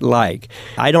not like.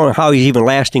 I don't know how he's even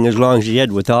lasting as long as he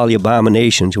did with all the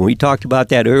abominations. And we talked about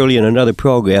that earlier in another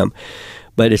program.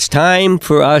 But it's time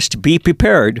for us to be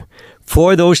prepared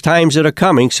for those times that are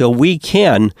coming so we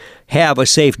can have a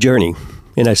safe journey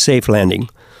and a safe landing.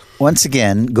 Once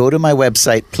again, go to my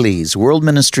website, please,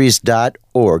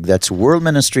 worldministries.org. That's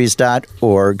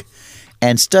worldministries.org,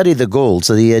 and study the goals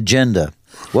of the agenda.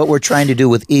 What we're trying to do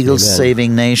with Eagle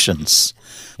Saving Nations.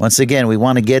 Once again, we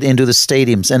want to get into the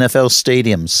stadiums, NFL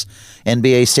stadiums,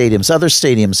 NBA stadiums, other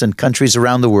stadiums in countries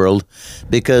around the world,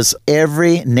 because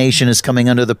every nation is coming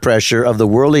under the pressure of the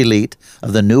world elite,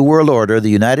 of the New World Order, the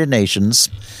United Nations,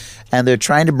 and they're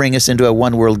trying to bring us into a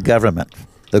one-world government.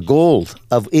 The goal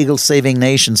of Eagle Saving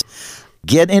Nations: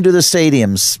 get into the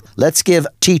stadiums. Let's give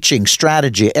teaching,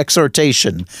 strategy,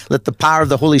 exhortation. Let the power of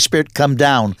the Holy Spirit come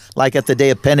down like at the day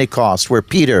of Pentecost, where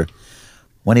Peter,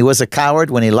 when he was a coward,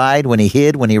 when he lied, when he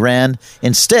hid, when he ran,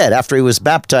 instead, after he was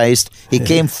baptized, he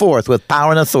came forth with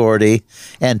power and authority,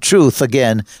 and truth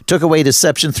again took away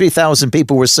deception. 3,000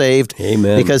 people were saved.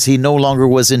 Amen. Because he no longer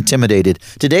was intimidated.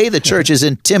 Today, the church is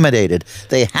intimidated.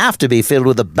 They have to be filled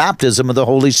with the baptism of the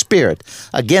Holy Spirit.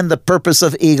 Again, the purpose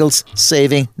of Eagles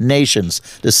Saving Nations,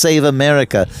 to save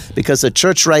America, because the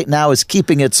church right now is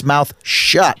keeping its mouth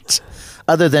shut,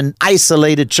 other than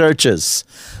isolated churches.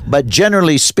 But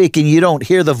generally speaking, you don't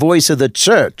hear the voice of the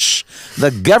church. The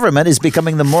government is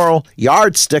becoming the moral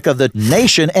yardstick of the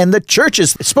nation, and the church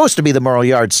is supposed to be the moral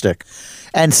yardstick.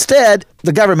 Instead,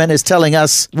 the government is telling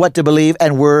us what to believe,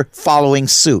 and we're following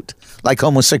suit, like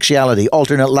homosexuality,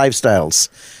 alternate lifestyles.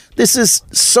 This is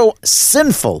so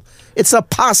sinful. It's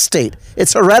apostate.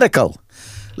 It's heretical.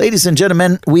 Ladies and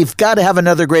gentlemen, we've got to have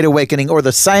another great awakening, or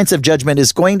the science of judgment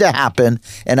is going to happen.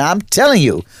 And I'm telling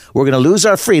you, we're going to lose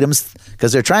our freedoms,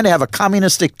 because they're trying to have a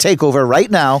communistic takeover right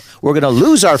now. We're going to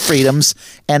lose our freedoms,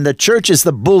 and the church is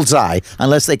the bullseye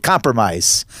unless they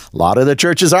compromise. A lot of the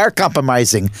churches are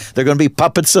compromising. They're going to be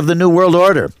puppets of the New World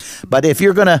Order. But if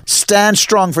you're going to stand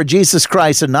strong for Jesus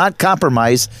Christ and not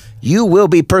compromise, you will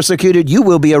be persecuted, you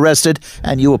will be arrested,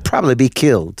 and you will probably be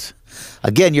killed.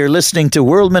 Again, you're listening to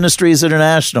World Ministries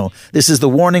International. This is the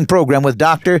Warning Program with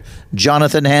Dr.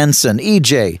 Jonathan Hansen.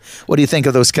 EJ, what do you think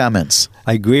of those comments?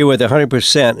 I agree with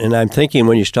 100%, and I'm thinking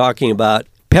when he's talking about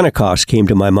Pentecost came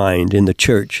to my mind in the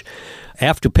church.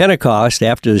 After Pentecost,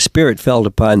 after the Spirit fell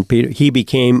upon Peter, he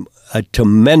became a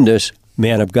tremendous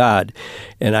man of God.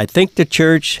 And I think the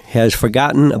church has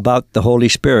forgotten about the Holy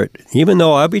Spirit. Even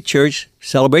though every church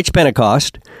celebrates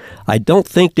Pentecost, I don't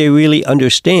think they really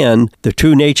understand the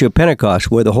true nature of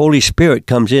Pentecost, where the Holy Spirit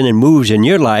comes in and moves in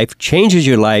your life, changes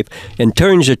your life, and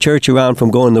turns the church around from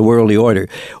going the worldly order.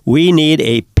 We need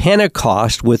a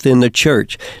Pentecost within the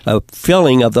church, a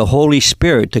filling of the Holy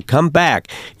Spirit to come back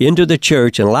into the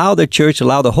church and allow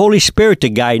the Holy Spirit to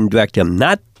guide and direct them,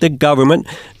 not the government,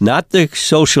 not the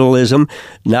socialism,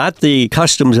 not the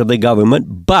customs of the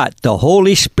government, but the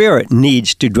Holy Spirit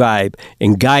needs to drive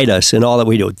and guide us in all that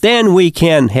we do. Then we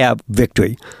can have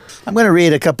victory. I'm going to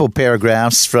read a couple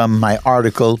paragraphs from my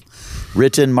article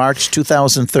written March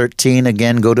 2013.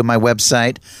 Again, go to my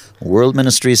website,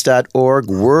 worldministries.org,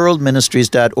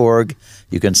 worldministries.org.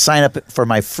 You can sign up for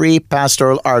my free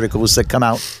pastoral articles that come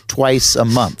out twice a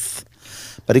month.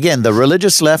 But again, the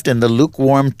religious left and the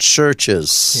lukewarm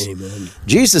churches. Amen.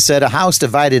 Jesus said, a house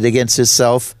divided against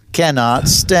itself cannot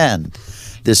stand.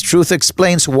 This truth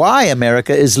explains why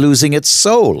America is losing its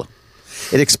soul.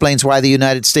 It explains why the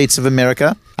United States of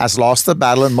America has lost the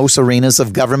battle in most arenas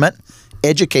of government,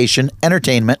 education,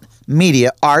 entertainment,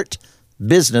 media, art,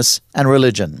 business, and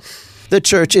religion. The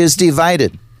church is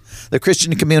divided. The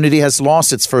Christian community has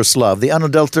lost its first love, the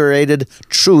unadulterated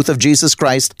truth of Jesus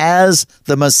Christ as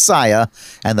the Messiah,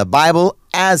 and the Bible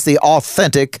as the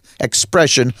authentic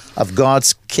expression of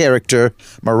God's character,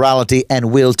 morality,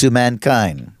 and will to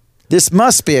mankind. This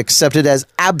must be accepted as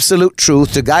absolute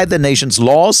truth to guide the nation's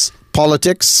laws,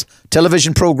 politics,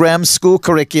 television programs, school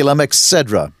curriculum,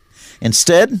 etc.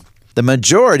 Instead, the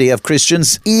majority of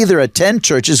Christians either attend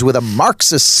churches with a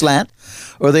Marxist slant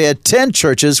or they attend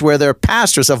churches where their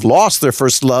pastors have lost their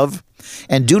first love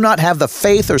and do not have the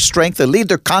faith or strength to lead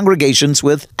their congregations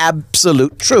with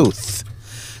absolute truth.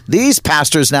 These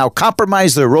pastors now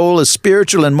compromise their role as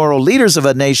spiritual and moral leaders of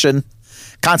a nation.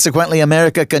 Consequently,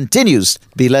 America continues to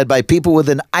be led by people with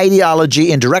an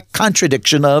ideology in direct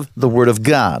contradiction of the Word of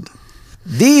God.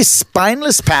 These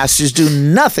spineless pastors do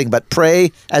nothing but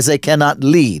pray as they cannot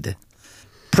lead.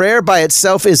 Prayer by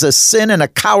itself is a sin and a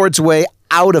coward's way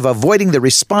out of avoiding the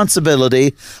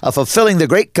responsibility of fulfilling the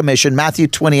Great Commission, Matthew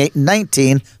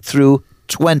 28:19 through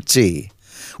 20.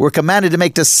 We're commanded to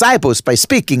make disciples by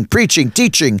speaking, preaching,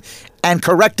 teaching, and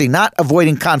correcting, not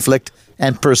avoiding conflict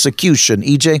and persecution.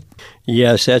 EJ?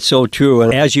 Yes, that's so true.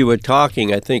 And as you were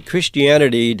talking, I think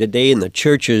Christianity today in the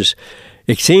churches,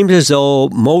 it seems as though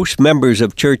most members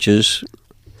of churches,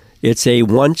 it's a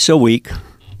once a week,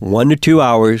 1 to 2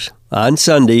 hours on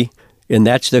Sunday, and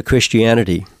that's their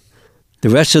Christianity. The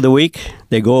rest of the week,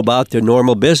 they go about their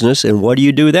normal business, and what do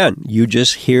you do then? You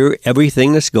just hear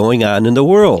everything that's going on in the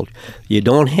world. You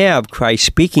don't have Christ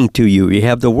speaking to you. You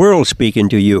have the world speaking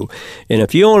to you. And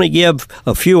if you only give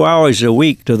a few hours a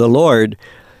week to the Lord,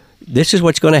 this is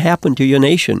what's going to happen to your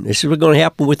nation. This is what's going to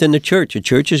happen within the church. The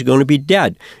church is going to be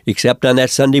dead, except on that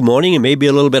Sunday morning and maybe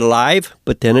a little bit alive,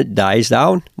 but then it dies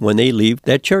down when they leave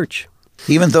that church.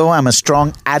 Even though I'm a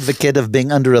strong advocate of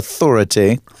being under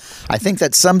authority, I think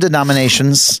that some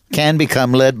denominations can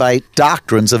become led by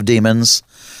doctrines of demons,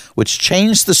 which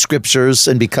change the scriptures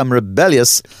and become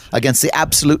rebellious against the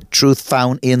absolute truth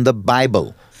found in the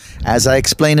Bible. As I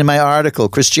explained in my article,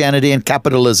 Christianity and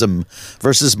Capitalism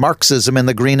versus Marxism and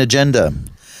the Green Agenda,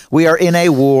 we are in a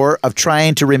war of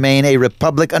trying to remain a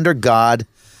republic under God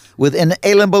with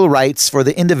inalienable rights for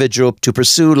the individual to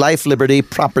pursue life, liberty,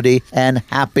 property, and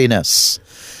happiness.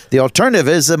 The alternative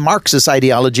is a Marxist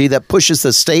ideology that pushes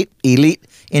the state elite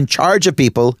in charge of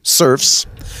people, serfs,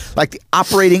 like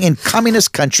operating in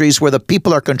communist countries where the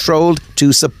people are controlled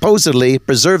to supposedly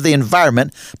preserve the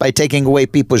environment by taking away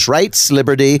people's rights,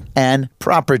 liberty, and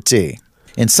property.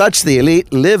 In such, the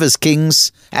elite live as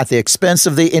kings at the expense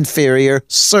of the inferior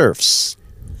serfs.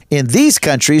 In these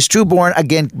countries, true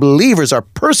born-again believers are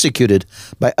persecuted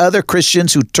by other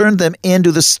Christians who turn them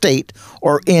into the state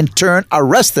or in turn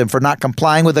arrest them for not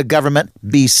complying with the government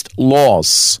beast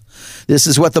laws. This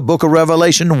is what the book of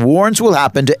Revelation warns will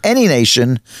happen to any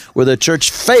nation where the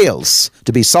church fails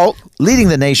to be salt, leading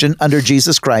the nation under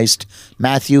Jesus Christ.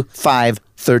 Matthew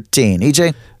 5:13.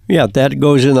 EJ? Yeah, that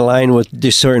goes in the line with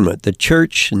discernment. The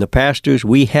church and the pastors,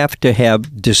 we have to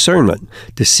have discernment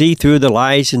to see through the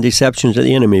lies and deceptions of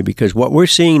the enemy, because what we're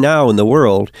seeing now in the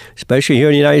world, especially here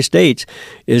in the United States,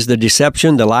 is the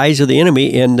deception, the lies of the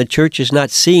enemy, and the church is not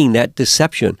seeing that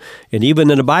deception. And even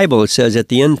in the Bible, it says at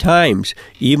the end times,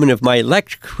 even if my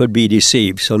elect could be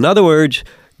deceived. So in other words,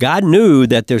 God knew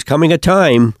that there's coming a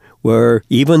time where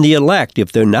even the elect,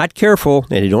 if they're not careful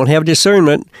and they don't have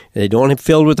discernment, and they don't have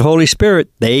filled with the Holy Spirit,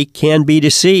 they can be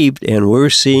deceived, and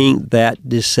we're seeing that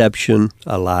deception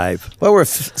alive. Well, we're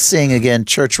seeing again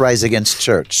church rise against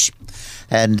church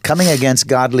and coming against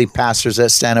godly pastors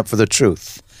that stand up for the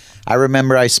truth. I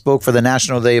remember I spoke for the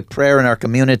National Day of Prayer in our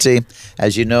community,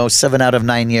 as you know, 7 out of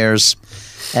 9 years.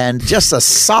 And just a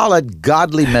solid,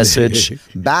 godly message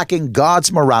backing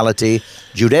God's morality,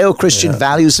 Judeo-Christian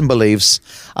values and beliefs,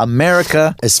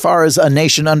 America as far as a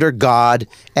nation under God.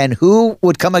 And who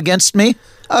would come against me?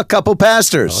 A couple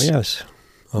pastors. Oh, yes.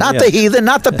 Not the heathen,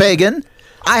 not the pagan.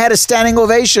 I had a standing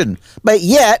ovation. But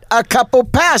yet, a couple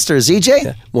pastors,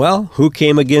 EJ. Well, who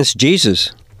came against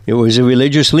Jesus? It was the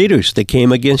religious leaders that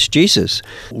came against Jesus.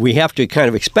 We have to kind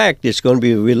of expect it's going to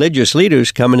be religious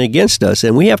leaders coming against us.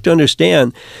 And we have to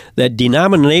understand that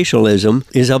denominationalism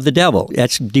is of the devil.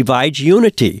 That divides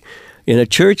unity. In a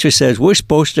church that says we're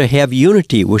supposed to have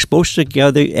unity, we're supposed to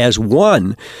gather as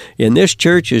one. And this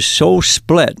church is so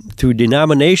split through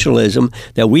denominationalism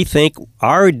that we think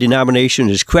our denomination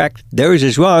is correct, theirs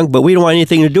is wrong, but we don't want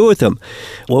anything to do with them.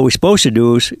 What we're supposed to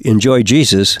do is enjoy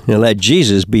Jesus and let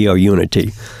Jesus be our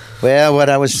unity. Well, what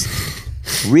I was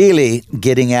really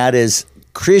getting at is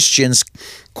Christians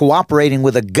cooperating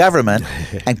with the government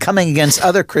and coming against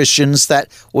other Christians that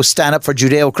will stand up for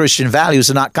Judeo-Christian values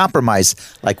and not compromise.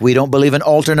 Like we don't believe in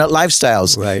alternate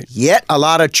lifestyles. Right. Yet a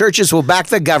lot of churches will back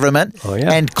the government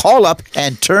and call up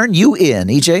and turn you in.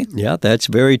 EJ? Yeah, that's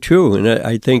very true. And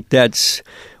I think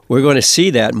we're going to see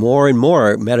that more and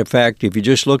more. Matter of fact, if you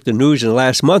just look at the news in the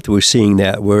last month, we're seeing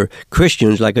that where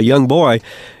Christians, like a young boy,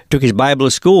 took his Bible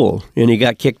to school, and he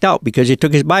got kicked out because he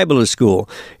took his Bible to school.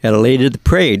 And a lady that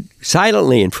prayed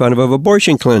silently in front of an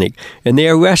abortion clinic, and they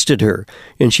arrested her.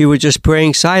 And she was just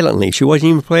praying silently. She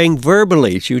wasn't even praying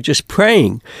verbally. She was just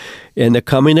praying. And they're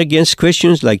coming against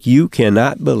Christians like you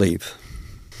cannot believe.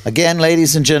 Again,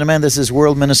 ladies and gentlemen, this is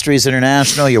World Ministries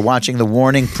International. You're watching the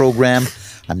Warning Program.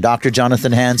 I'm Dr.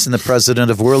 Jonathan Hansen, the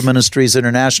president of World Ministries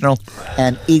International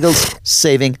and Eagles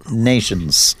Saving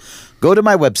Nations. Go to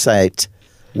my website,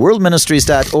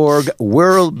 worldministries.org,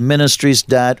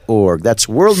 worldministries.org. That's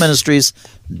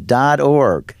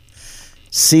worldministries.org.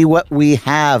 See what we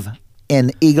have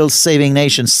in Eagles Saving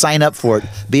Nations. Sign up for it.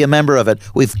 Be a member of it.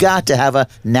 We've got to have a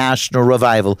national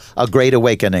revival, a great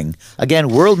awakening. Again,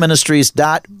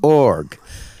 worldministries.org.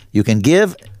 You can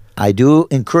give. I do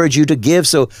encourage you to give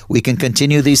so we can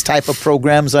continue these type of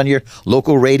programs on your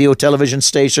local radio, television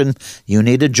station. You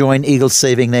need to join Eagles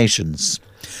Saving Nations.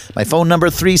 My phone number,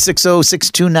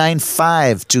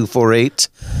 360-629-5248.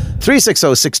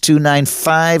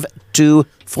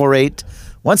 360-629-5248.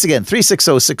 Once again,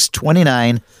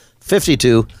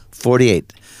 360-629-5248.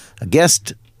 A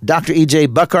guest, Dr. E.J.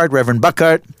 Buckardt, Reverend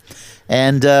Buckardt,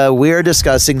 and we're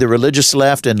discussing the religious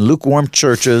left and lukewarm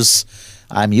churches.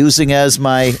 I'm using as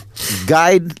my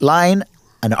guideline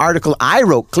an article I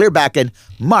wrote clear back in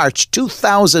March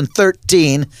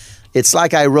 2013. It's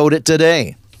like I wrote it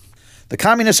today. The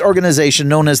communist organization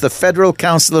known as the Federal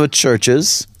Council of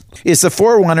Churches is the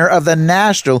forerunner of the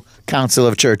National Council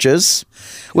of Churches,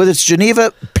 with its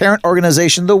Geneva parent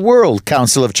organization, the World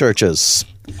Council of Churches.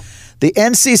 The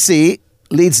NCC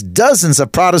leads dozens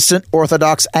of Protestant,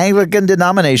 Orthodox, Anglican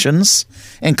denominations,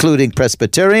 including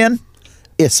Presbyterian,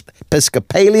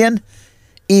 Episcopalian,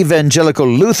 Evangelical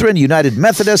Lutheran, United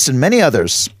Methodist, and many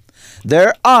others.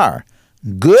 There are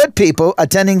good people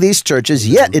attending these churches,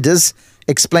 yet it does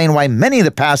explain why many of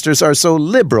the pastors are so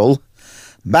liberal,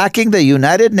 backing the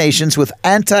United Nations with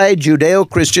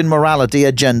anti-Judeo-Christian morality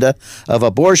agenda of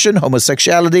abortion,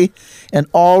 homosexuality, and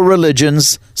all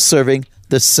religions serving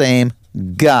the same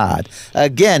God.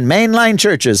 Again, mainline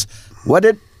churches, what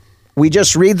did we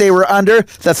just read? They were under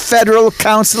the Federal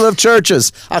Council of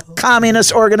Churches, a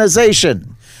communist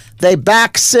organization. They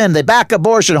back sin, they back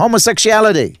abortion,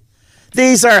 homosexuality.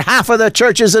 These are half of the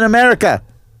churches in America.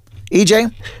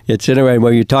 EJ? It's interesting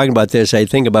when you're talking about this. I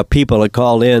think about people that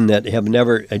call in that have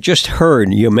never just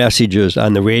heard your messages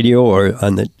on the radio or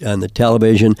on the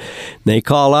television. They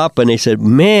call up and they said,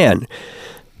 "Man,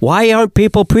 why aren't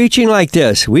people preaching like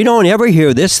this? We don't ever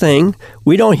hear this thing.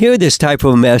 We don't hear this type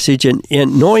of message. And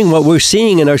knowing what we're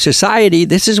seeing in our society,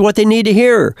 this is what they need to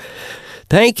hear.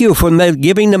 Thank you for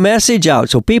giving the message out.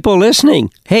 So people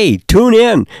listening, hey, tune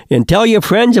in and tell your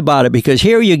friends about it, because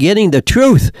here you're getting the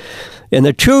truth. And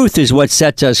the truth is what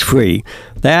sets us free.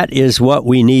 That is what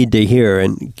we need to hear.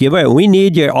 And we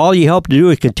need all you help to do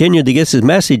is continue to get this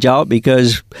message out,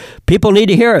 because people need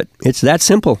to hear it. It's that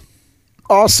simple.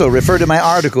 Also, refer to my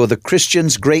article, The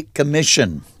Christian's Great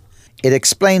Commission. It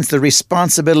explains the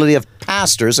responsibility of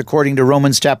pastors, according to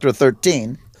Romans chapter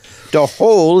 13, to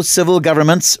hold civil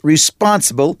governments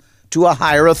responsible to a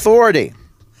higher authority,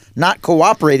 not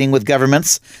cooperating with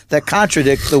governments that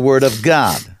contradict the Word of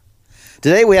God.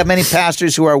 Today we have many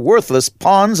pastors who are worthless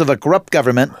pawns of a corrupt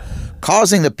government,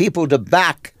 causing the people to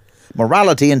back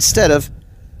morality instead of,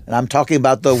 and I'm talking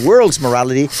about the world's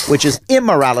morality, which is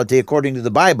immorality according to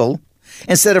the Bible,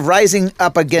 instead of rising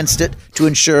up against it to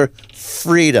ensure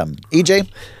freedom. EJ?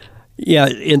 Yeah,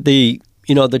 the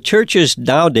churches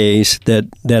nowadays that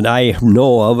I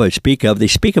know of or speak of, they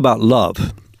speak about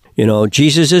love.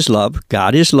 Jesus is love.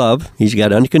 God is love. He's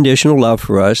got unconditional love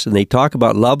for us. And they talk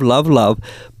about love, love, love.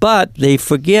 But they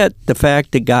forget the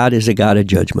fact that God is a God of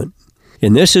judgment.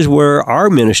 And this is where our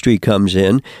ministry comes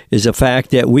in, is the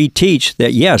fact that we teach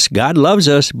that, yes, God loves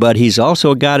us, but He's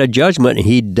also got a judgment.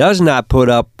 He does not put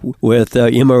up with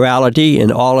immorality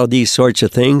and all of these sorts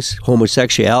of things,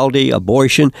 homosexuality,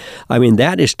 abortion. I mean,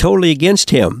 that is totally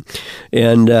against Him.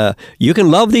 And you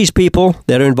can love these people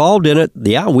that are involved in it.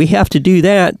 Yeah, we have to do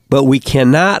that, but we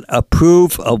cannot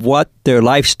approve of what their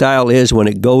lifestyle is when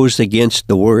it goes against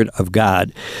the Word of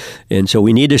God. And so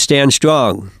we need to stand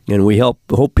strong, and we hope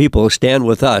people stand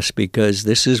with us, because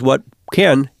this is what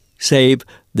can save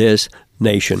this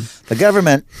nation. The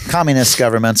government, communist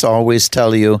governments, always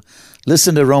tell you,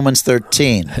 listen to Romans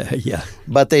 13. Yeah.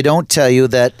 But they don't tell you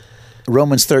that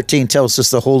Romans 13 tells us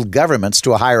to hold governments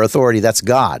to a higher authority. That's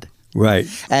God. Right.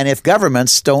 And if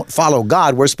governments don't follow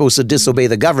God, we're supposed to disobey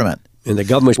the government. And the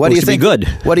government's supposed to be good.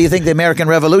 What do you think the American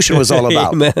Revolution was all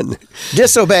about? Amen.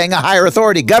 Disobeying a higher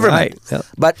authority, government, right. Yep.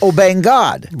 but obeying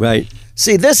God. Right.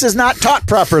 See, this is not taught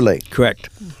properly. Correct.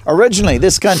 Originally,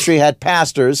 this country had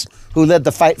pastors who led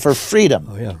the fight for freedom.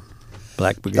 Oh, yeah.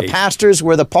 Black Brigade. The pastors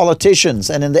were the politicians,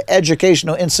 and in the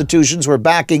educational institutions were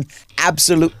backing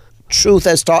absolute truth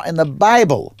as taught in the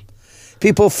Bible.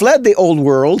 People fled the old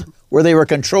world, where they were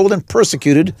controlled and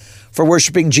persecuted for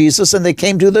worshiping Jesus, and they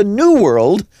came to the new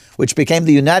world, which became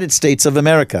the United States of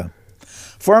America,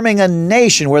 forming a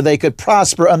nation where they could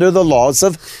prosper under the laws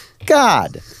of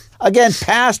God. Again,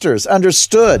 pastors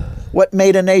understood what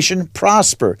made a nation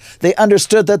prosper. They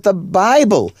understood that the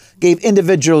Bible gave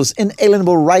individuals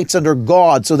inalienable rights under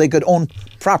God so they could own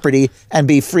property and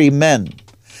be free men.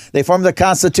 They formed the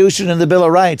Constitution and the Bill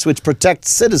of Rights, which protect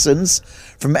citizens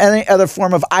from any other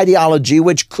form of ideology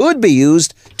which could be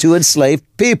used to enslave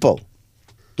people.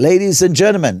 Ladies and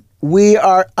gentlemen, we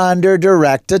are under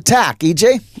direct attack.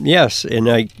 EJ? Yes,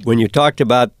 and when you talked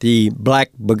about the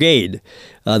Black Brigade,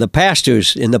 the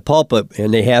pastors in the pulpit,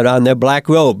 and they had on their black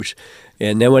robes.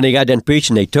 And then when they got done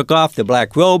preaching, they took off the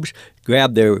black robes,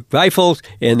 grabbed their rifles,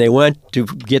 and they went to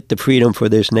get the freedom for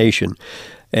this nation.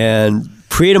 And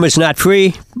freedom is not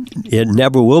free. It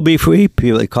never will be free.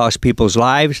 It costs people's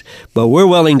lives. But we're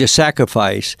willing to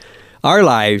sacrifice our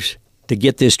lives to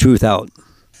get this truth out.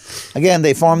 Again,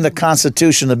 they formed the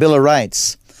Constitution, the Bill of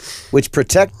Rights, which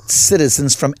protects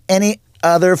citizens from any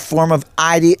other form of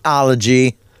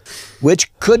ideology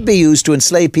which could be used to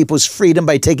enslave people's freedom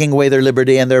by taking away their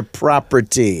liberty and their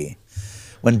property.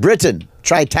 When Britain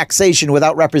tried taxation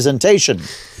without representation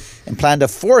and planned to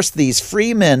force these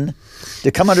free men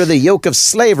to come under the yoke of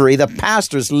slavery, the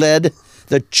pastors led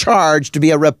the charge to be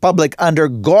a republic under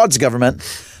God's government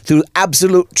through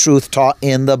absolute truth taught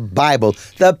in the Bible.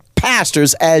 The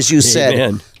pastors, as you said,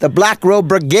 Amen. The Black Robe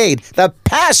Brigade, the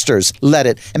pastors led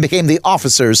it and became the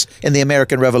officers in the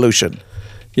American Revolution.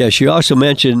 Yes, you also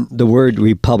mentioned the word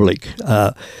republic.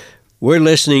 We're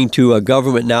listening to a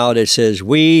government now that says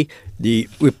we, the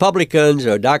Republicans,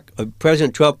 or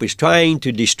President Trump is trying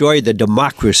to destroy the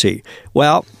democracy.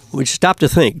 Well, we stop to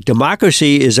think.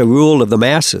 Democracy is a rule of the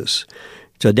masses.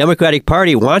 So the Democratic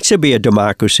Party wants to be a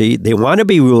democracy. They want to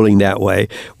be ruling that way,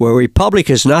 where a republic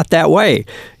is not that way.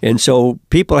 And so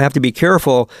people have to be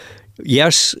careful.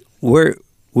 Yes, we're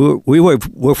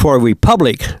for a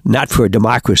republic, not for a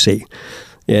democracy.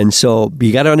 And so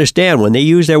you got to understand, when they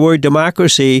use their word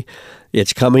democracy,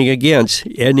 it's coming against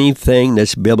anything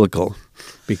that's biblical,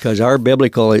 because our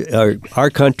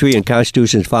country and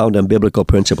Constitution is founded on biblical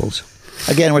principles.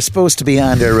 Again, we're supposed to be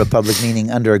under a republic, meaning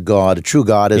under God, a true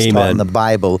God as taught in the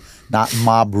Bible, not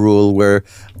mob rule where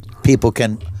people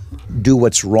can do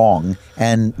what's wrong,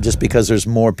 and just because there's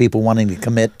more people wanting to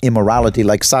commit immorality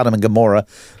like Sodom and Gomorrah,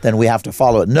 then we have to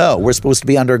follow it. No, we're supposed to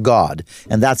be under God,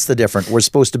 and that's the difference. We're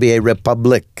supposed to be a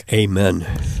republic. Amen.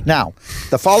 Now,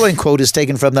 the following quote is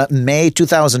taken from the May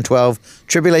 2012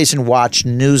 Tribulation Watch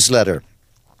newsletter.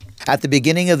 At the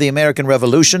beginning of the American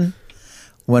Revolution,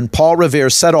 when Paul Revere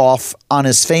set off on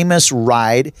his famous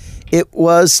ride, it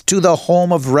was to the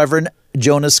home of Reverend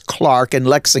Jonas Clark in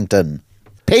Lexington.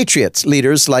 Patriots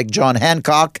leaders like John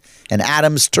Hancock and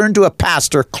Adams turned to a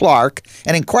pastor, Clark,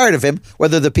 and inquired of him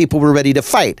whether the people were ready to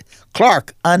fight.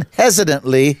 Clark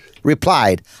unhesitantly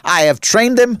replied, "I have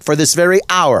trained them for this very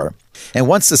hour." And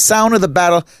once the sound of the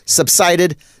battle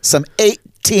subsided, some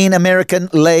 18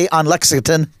 Americans lay on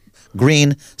Lexington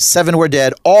Green. 7 were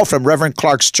dead, all from Reverend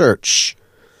Clark's church.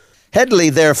 Headley,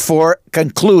 therefore,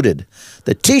 concluded,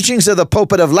 the teachings of the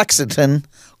pulpit of Lexington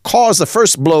caused the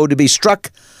first blow to be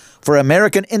struck for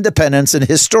American independence, and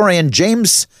historian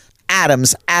James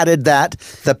Adams added that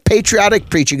the patriotic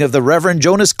preaching of the Reverend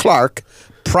Jonas Clark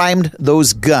primed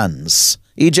those guns.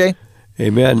 EJ?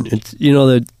 Amen.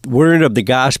 The word of the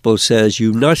gospel says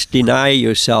you must deny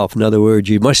yourself. In other words,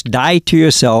 you must die to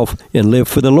yourself and live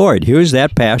for the Lord. Here's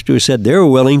that pastor who said they were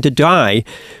willing to die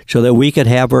so that we could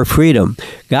have our freedom.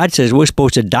 God says we're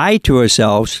supposed to die to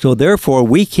ourselves, so therefore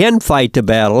we can fight the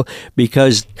battle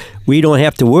because we don't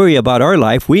have to worry about our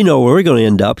life. We know where we're going to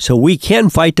end up, so we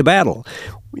can fight the battle.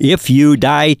 If you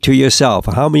die to yourself,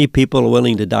 how many people are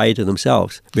willing to die to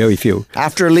themselves? Very few.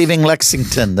 After leaving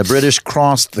Lexington, the British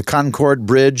crossed the Concord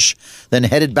Bridge, then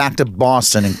headed back to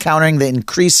Boston, encountering the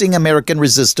increasing American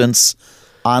resistance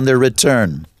on their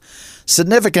return.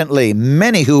 Significantly,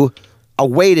 many who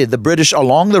awaited the British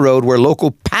along the road were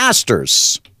local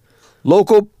pastors,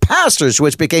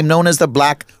 which became known as the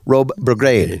Black Robe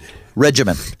Brigade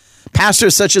Regiment.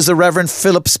 Pastors such as the Reverend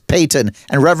Phillips Payton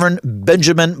and Reverend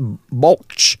Benjamin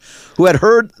Balch, who had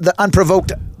heard the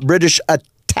unprovoked British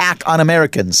attack on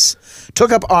Americans,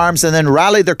 took up arms and then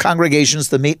rallied their congregations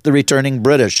to meet the returning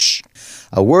British.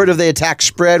 A word of the attack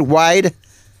spread wide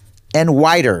and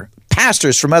wider.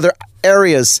 Pastors from other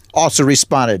areas also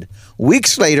responded.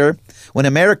 Weeks later, when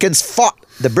Americans fought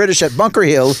the British at Bunker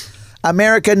Hill,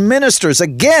 American ministers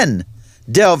again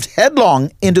delved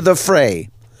headlong into the fray.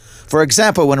 For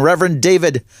example, when Reverend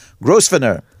David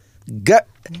Grosvenor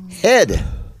head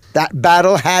that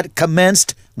battle had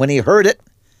commenced, when he heard it,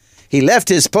 he left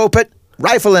his pulpit,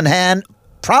 rifle in hand,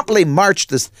 promptly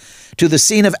marched to the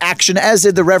scene of action, as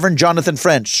did the Reverend Jonathan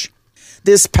French.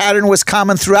 This pattern was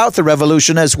common throughout the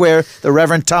Revolution, as where the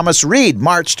Reverend Thomas Reed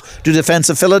marched to defense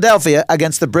of Philadelphia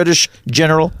against the British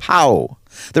General Howe.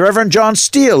 The Reverend John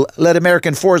Steele led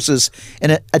American forces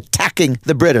in attacking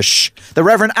the British. The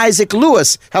Reverend Isaac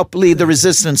Lewis helped lead the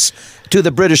resistance to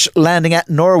the British landing at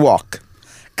Norwalk,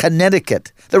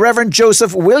 Connecticut. The Reverend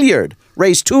Joseph Williard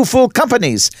raised 2 full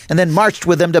companies and then marched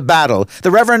with them to battle.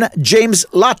 The Reverend James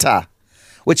Latta,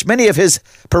 which many of his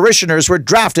parishioners were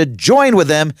drafted, joined with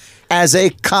them as a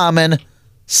common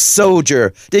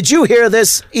soldier. Did you hear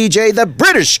this, EJ? The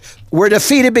British were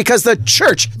defeated because the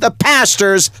church, the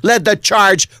pastors, led the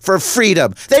charge for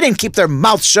freedom. They didn't keep their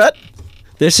mouths shut.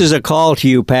 This is a call to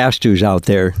you pastors out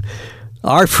there.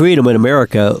 Our freedom in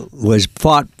America was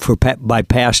fought for by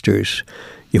pastors.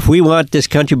 If we want this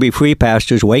country to be free,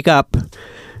 pastors, wake up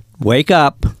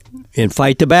and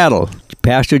fight the battle.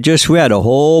 Pastor just read a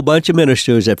whole bunch of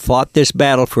ministers that fought this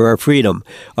battle for our freedom.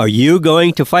 Are you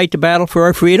going to fight the battle for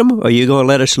our freedom, or are you going to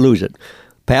let us lose it?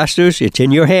 Pastors, it's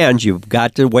in your hands. You've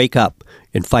got to wake up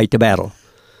and fight the battle.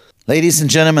 Ladies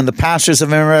and gentlemen, the pastors of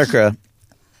America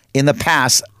in the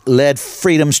past led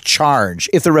freedom's charge.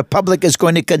 If the republic is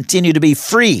going to continue to be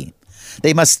free,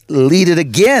 they must lead it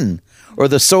again, or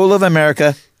the soul of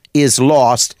America is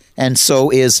lost, and so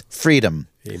is freedom.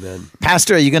 Amen.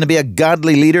 Pastor, are you going to be a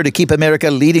godly leader to keep America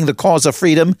leading the cause of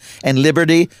freedom and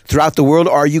liberty throughout the world?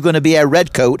 Or are you going to be a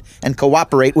redcoat and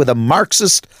cooperate with a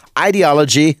Marxist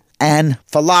ideology and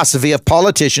philosophy of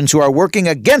politicians who are working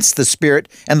against the spirit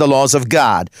and the laws of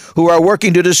God, who are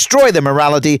working to destroy the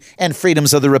morality and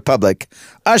freedoms of the republic,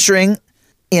 ushering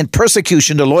in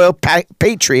persecution to loyal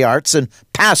patriarchs and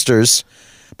pastors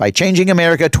by changing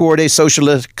America toward a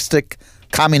socialistic,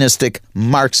 communistic,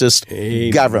 Marxist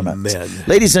government.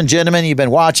 Ladies and gentlemen, you've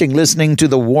been watching, listening to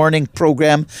the Warning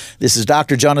Program. This is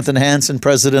Dr. Jonathan Hansen,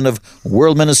 president of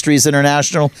World Ministries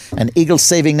International and Eagle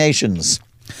Saving Nations.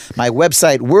 My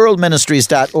website,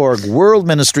 worldministries.org,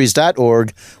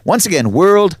 worldministries.org. Once again,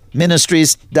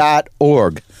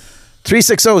 worldministries.org.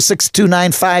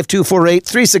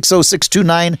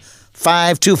 360-629-5248,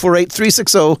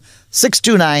 360-629-5248,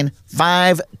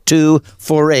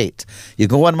 360-629-5248. You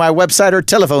can go on my website or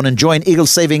telephone and join Eagle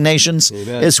Saving Nations,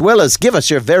 Amen, as well as give us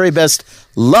your very best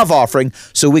love offering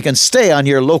so we can stay on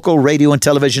your local radio and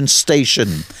television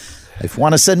station. If you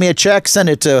want to send me a check, send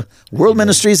it to World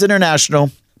Ministries International,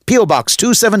 P.O. Box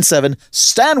 277,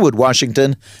 Stanwood,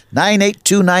 Washington,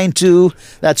 98292.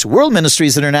 That's World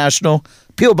Ministries International,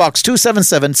 P.O. Box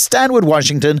 277, Stanwood,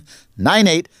 Washington,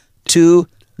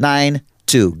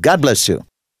 98292. God bless you.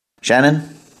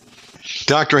 Shannon?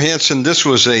 Dr. Hansen, this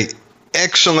was an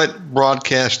excellent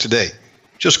broadcast today.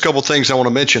 Just a couple things I want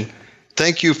to mention.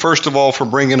 Thank you, first of all, for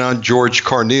bringing on George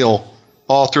Carneal,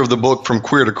 author of the book From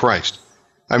Queer to Christ.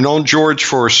 I've known George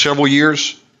for several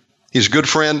years. He's a good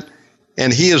friend,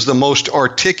 and he is the most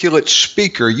articulate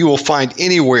speaker you will find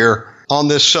anywhere on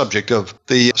this subject of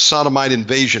the sodomite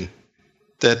invasion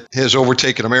that has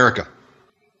overtaken America.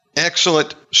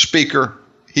 Excellent speaker.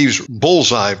 He's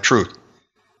bullseye of truth.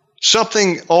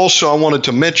 Something also I wanted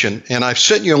to mention, and I've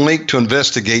sent you a link to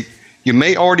investigate. You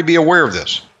may already be aware of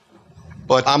this,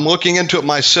 but I'm looking into it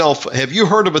myself. Have you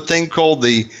heard of a thing called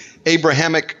the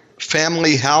Abrahamic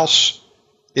Family House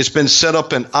It's been set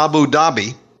up in Abu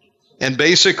Dhabi. And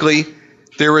basically,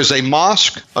 there is a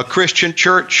mosque, a Christian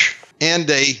church, and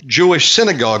a Jewish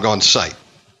synagogue on site.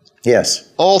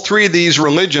 Yes. All three of these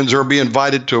religions are being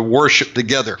invited to worship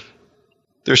together.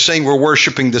 They're saying we're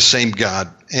worshiping the same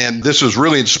God. And this was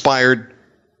really inspired,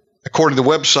 according to the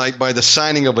website, by the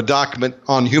signing of a document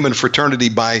on human fraternity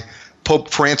by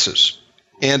Pope Francis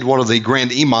and one of the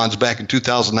Grand Imams back in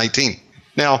 2019.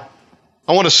 Now,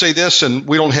 I want to say this, and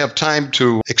we don't have time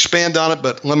to expand on it,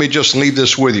 but let me just leave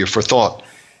this with you for thought.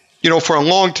 For a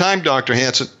long time, Dr.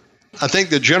 Hansen, I think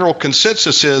the general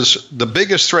consensus is the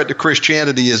biggest threat to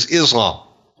Christianity is Islam.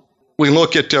 We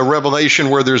look at Revelation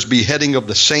where there's beheading of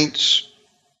the saints.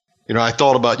 I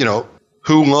thought about,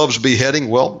 who loves beheading?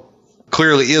 Well,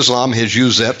 clearly Islam has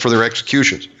used that for their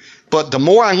executions. But the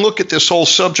more I look at this whole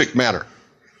subject matter,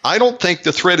 I don't think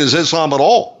the threat is Islam at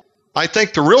all. I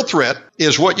think the real threat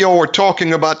is what y'all were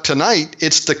talking about tonight.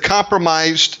 It's the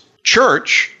compromised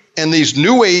church and these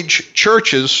New Age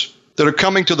churches that are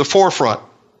coming to the forefront,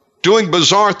 doing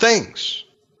bizarre things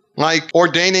like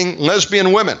ordaining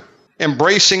lesbian women,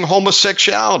 embracing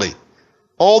homosexuality.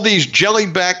 All these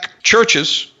jellyback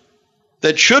churches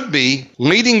that should be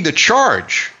leading the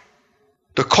charge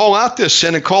to call out this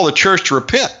sin and call the church to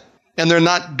repent. And they're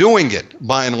not doing it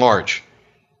by and large.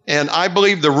 And I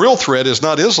believe the real threat is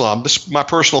not Islam, this is my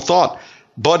personal thought,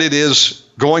 but it is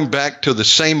going back to the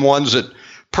same ones that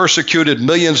persecuted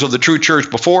millions of the true church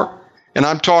before. And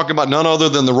I'm talking about none other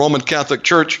than the Roman Catholic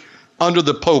Church under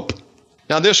the Pope.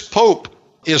 Now, this Pope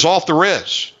is off the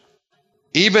res.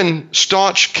 Even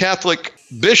staunch Catholic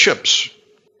bishops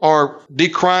are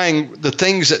decrying the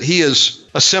things that he is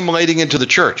assimilating into the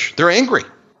church. They're angry.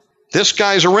 This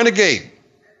guy's a renegade.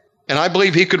 And I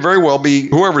believe he could very well be,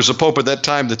 whoever's the Pope at that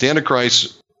time that the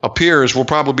Antichrist appears will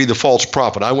probably be the false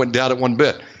prophet. I wouldn't doubt it one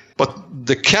bit. But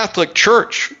the Catholic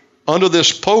Church under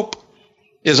this Pope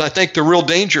is, I think, the real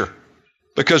danger.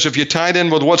 Because if you tie it in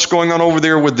with what's going on over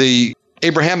there with the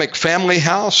Abrahamic family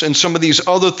house and some of these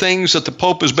other things that the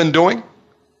Pope has been doing,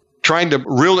 trying to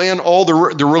reel in all the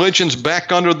religions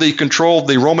back under the control of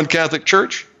the Roman Catholic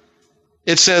Church,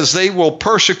 it says they will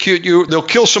persecute you. They'll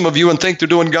kill some of you and think they're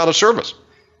doing God a service.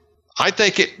 I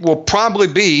think it will probably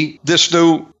be this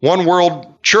new one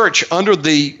world church under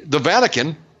the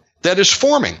Vatican that is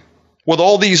forming with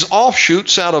all these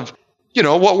offshoots out of,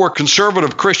 what were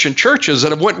conservative Christian churches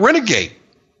that have went renegade.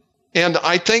 And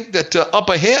I think that up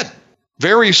ahead,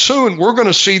 very soon, we're going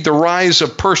to see the rise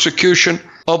of persecution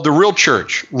of the real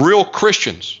church, real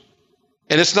Christians.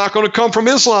 And it's not going to come from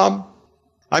Islam.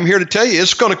 I'm here to tell you,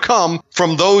 it's going to come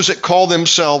from those that call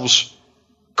themselves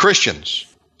Christians.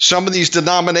 Some of these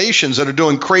denominations that are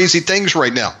doing crazy things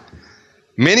right now.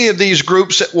 Many of these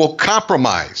groups that will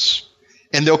compromise,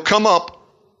 and they'll come up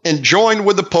and join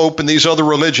with the Pope and these other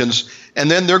religions,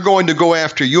 and then they're going to go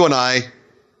after you and I,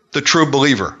 the true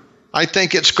believer. I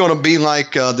think it's going to be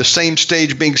like the same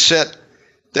stage being set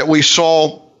that we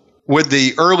saw with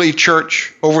the early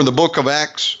church over in the book of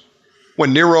Acts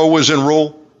when Nero was in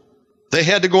rule. They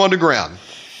had to go underground.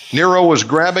 Nero was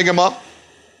grabbing them up,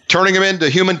 turning them into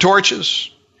human torches,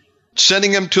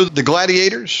 sending them to the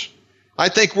gladiators. I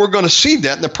think we're going to see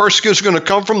that, and the persecution is going to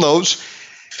come from those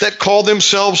that call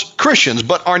themselves Christians,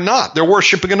 but are not. They're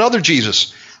worshiping another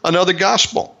Jesus, another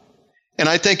gospel. And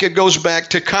I think it goes back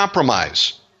to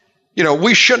compromise.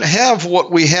 We shouldn't have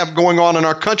what we have going on in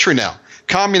our country now.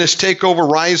 Communist takeover,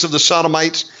 rise of the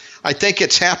Sodomites. I think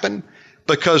it's happened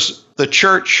because the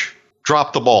church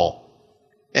dropped the ball.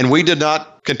 And we did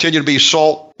not continue to be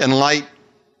salt and light,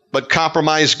 but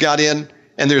compromise got in.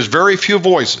 And there's very few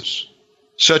voices,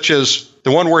 such as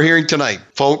the one we're hearing tonight,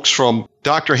 folks from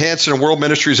Dr. Hansen and World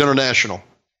Ministries International,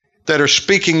 that are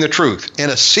speaking the truth in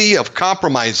a sea of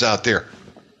compromise out there.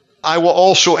 I will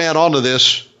also add on to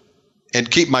this and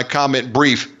keep my comment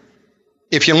brief.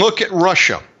 If you look at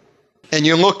Russia and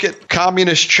you look at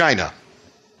communist China,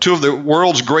 two of the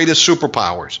world's greatest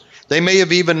superpowers, they may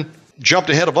have even jumped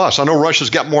ahead of us. I know Russia's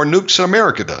got more nukes than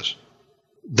America does.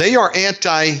 They are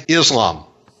anti-Islam.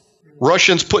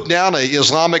 Russians put down an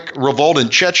Islamic revolt in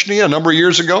Chechnya a number of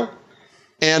years ago,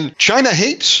 and China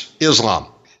hates Islam.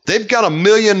 They've got 1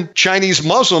 million Chinese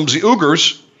Muslims, the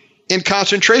Uyghurs, in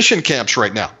concentration camps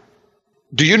right now.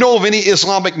 Do you know of any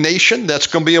Islamic nation that's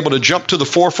going to be able to jump to the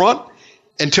forefront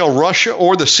and tell Russia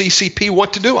or the CCP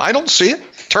what to do? I don't see it.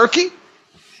 Turkey?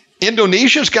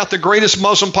 Indonesia's got the greatest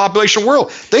Muslim population in the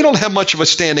world. They don't have much of a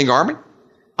standing army.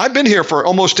 I've been here for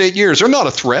almost 8 years. They're not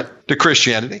a threat to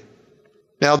Christianity.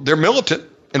 Now, they're militant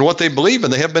in what they believe,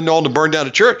 and they have been known to burn down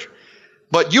a church.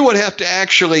 But you would have to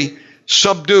actually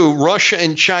subdue Russia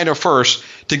and China first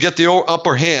to get the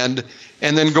upper hand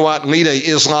and then go out and lead a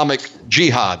Islamic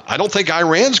jihad. I don't think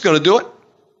Iran's going to do it.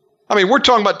 I mean, we're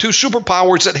talking about two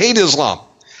superpowers that hate Islam.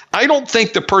 I don't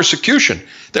think the persecution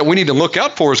that we need to look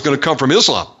out for is going to come from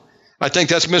Islam. I think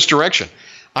that's misdirection.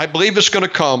 I believe it's going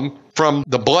to come from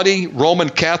the bloody Roman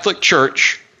Catholic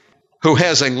Church, who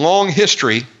has a long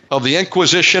history of the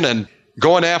Inquisition and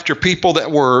going after people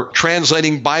that were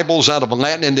translating Bibles out of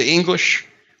Latin into English.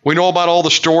 We know about all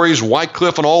the stories,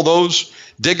 Wycliffe and all those,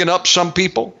 digging up some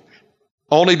people,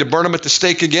 only to burn them at the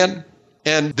stake again.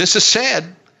 And this is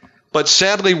sad, but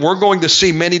sadly, we're going to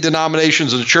see many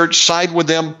denominations of the church side with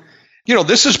them. You know,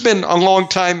 this has been a long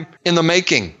time in the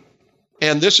making.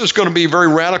 And this is going to be very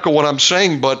radical, what I'm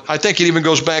saying, but I think it even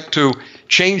goes back to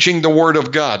changing the Word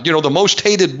of God. You know, the most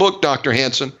hated book, Dr.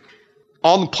 Hansen,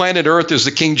 on the planet Earth is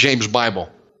the King James Bible.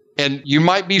 And you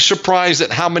might be surprised at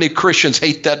how many Christians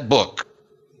hate that book.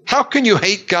 How can you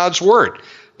hate God's Word?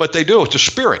 But they do. It's a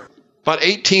spirit. About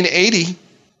 1880,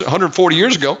 140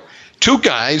 years ago, two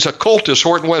guys, occultists,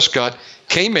 Horton Westcott,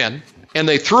 came in and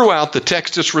they threw out the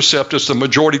Textus Receptus, the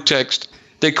majority text.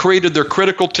 They created their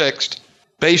critical text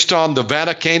based on the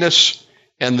Vaticanus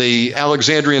and the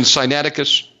Alexandrian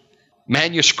Sinaiticus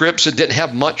manuscripts that didn't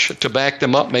have much to back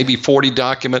them up, maybe 40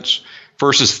 documents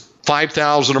versus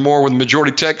 5,000 or more with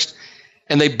majority text.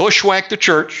 And they bushwhacked the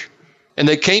church, and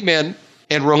they came in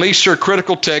and released their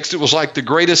critical text. It was like the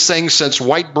greatest thing since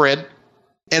white bread.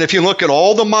 And if you look at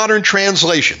all the modern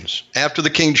translations after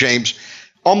the King James,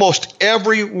 almost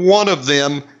every one of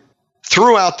them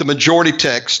threw out the majority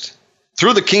text,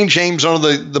 threw the King James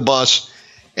under the bus,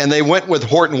 and they went with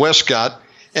Horton Westcott.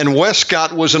 And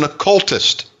Westcott was an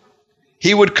occultist.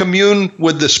 He would commune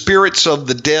with the spirits of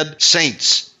the dead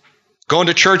saints, going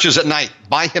to churches at night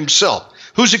by himself.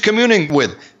 Who's he communing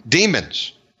with?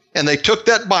 Demons. And they took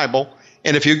that Bible,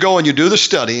 and if you go and you do the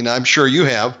study, and I'm sure you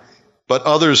have, but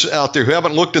others out there who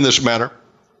haven't looked in this matter,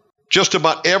 just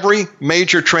about every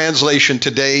major translation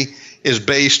today is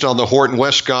based on the Horton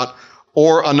Westcott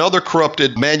or another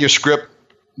corrupted manuscript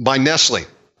by Nestle.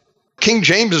 King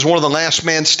James is one of the last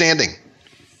man standing.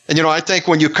 And, you know, I think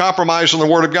when you compromise on the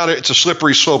Word of God, it's a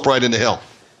slippery slope right into hell.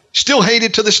 Still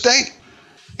hated to this day.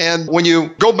 And when you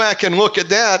go back and look at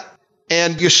that,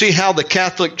 and you see how the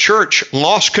Catholic Church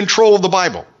lost control of the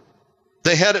Bible.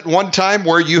 They had it one time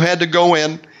where you had to go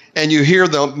in and you hear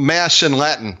the Mass in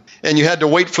Latin, and you had to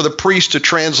wait for the priest to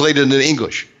translate it into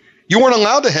English. You weren't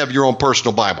allowed to have your own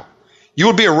personal Bible. You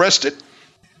would be arrested.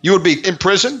 You would be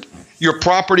imprisoned. Your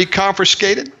property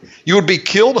confiscated. You would be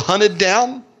killed, hunted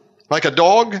down like a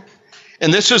dog.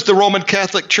 And this is the Roman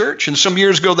Catholic Church. And some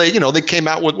years ago, they came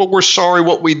out with, well, we're sorry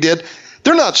what we did.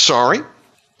 They're not sorry,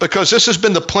 because this has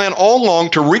been the plan all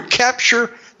along to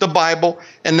recapture the Bible.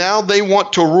 And now they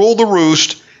want to rule the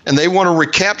roost, and they want to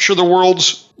recapture the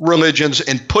world's religions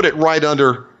and put it right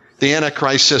under the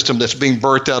Antichrist system that's being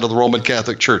birthed out of the Roman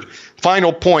Catholic Church.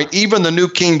 Final point, even the New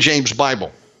King James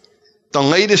Bible, the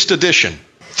latest edition,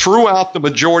 threw out the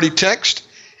majority text.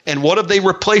 And what have they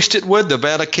replaced it with? The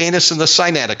Vaticanus and the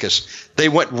Sinaiticus. They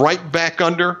went right back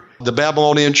under the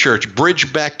Babylonian Church,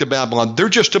 bridged back to Babylon. They're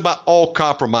just about all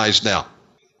compromised now.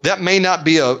 That may not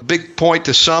be a big point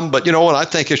to some, but you know what? I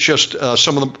think it's just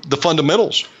some of the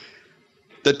fundamentals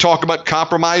that talk about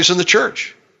compromise in the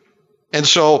church. And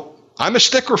so I'm a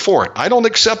stickler for it. I don't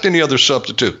accept any other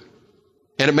substitute.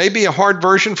 And it may be a hard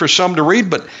version for some to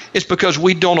read, but it's because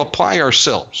we don't apply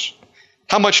ourselves.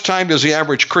 How much time does the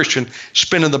average Christian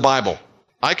spend in the Bible?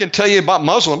 I can tell you about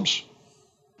Muslims.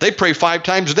 They pray 5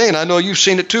 times a day, and I know you've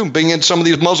seen it too, being in some of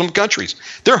these Muslim countries.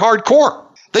 They're hardcore.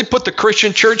 They put the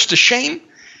Christian church to shame,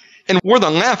 and we're the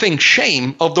laughing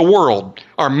shame of the world.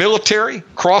 Our military,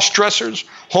 cross-dressers,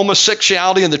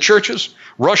 homosexuality in the churches.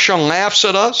 Russia laughs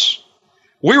at us.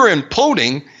 We're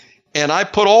imploding, and I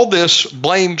put all this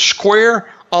blame square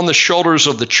on the shoulders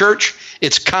of the church.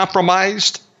 It's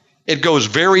compromised. It goes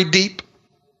very deep.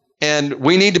 And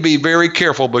we need to be very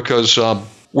careful, because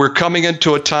we're coming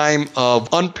into a time of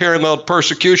unparalleled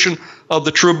persecution of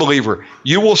the true believer.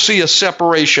 You will see a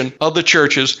separation of the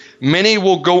churches. Many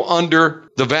will go under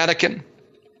the Vatican,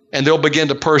 and they'll begin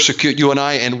to persecute you and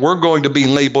I, and we're going to be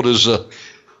labeled as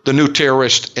the new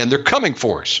terrorist, and they're coming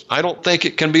for us. I don't think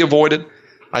it can be avoided.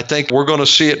 I think we're going to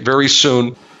see it very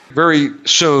soon. Very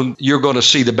soon, you're going to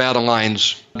see the battle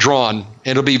lines drawn,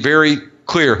 and it'll be very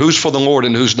clear who's for the Lord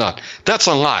and who's not. That's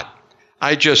a lot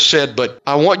I just said, but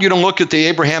I want you to look at the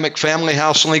Abrahamic family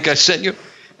house link I sent you.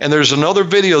 And there's another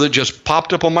video that just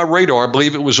popped up on my radar. I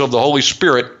believe it was of the Holy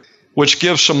Spirit, which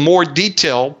gives some more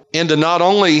detail into not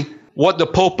only what the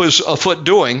Pope is afoot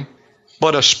doing,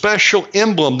 but a special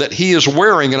emblem that he is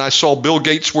wearing. And I saw Bill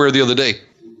Gates wear the other day.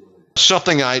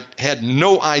 Something I had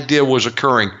no idea was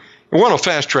occurring We're on a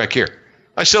fast track here.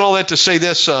 I said all that to say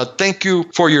this. Thank you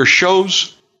for your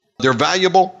shows. They're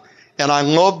valuable. And I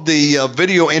love the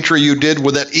video entry you did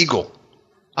with that eagle.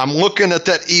 I'm looking at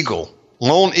that eagle,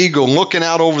 lone eagle, looking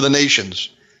out over the nations.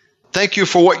 Thank you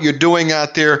for what you're doing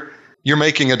out there. You're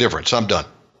making a difference. I'm done.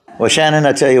 Well, Shannon,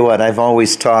 I tell you what, I've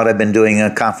always taught. I've been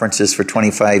doing conferences for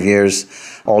 25 years,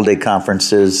 all-day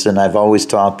conferences, and I've always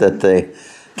taught that the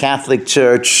Catholic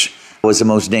Church was the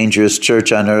most dangerous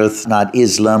church on earth, not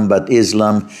Islam, but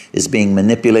Islam is being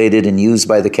manipulated and used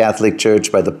by the Catholic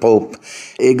Church, by the Pope.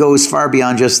 It goes far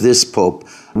beyond just this Pope,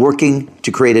 working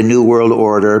to create a new world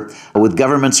order with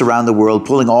governments around the world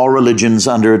pulling all religions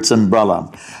under its umbrella.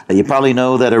 You probably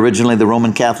know that originally the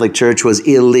Roman Catholic Church was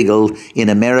illegal in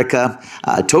America,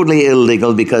 totally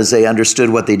illegal because they understood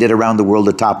what they did around the world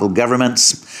to topple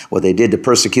governments, what they did to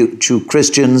persecute true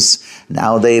Christians.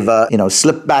 Now they've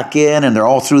slipped back in and they're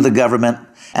all through the government,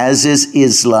 as is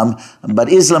Islam.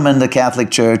 But Islam and the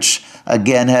Catholic Church,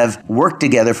 again, have worked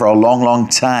together for a long, long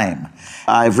time.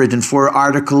 I've written 4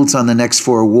 articles on the next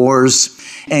 4 wars,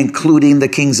 including the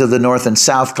kings of the North and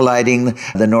South colliding,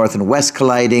 the North and West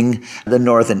colliding, the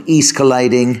North and East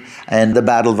colliding, and the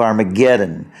Battle of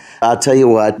Armageddon. I'll tell you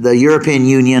what, the European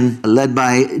Union, led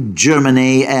by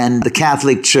Germany and the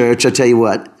Catholic Church, I'll tell you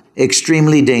what,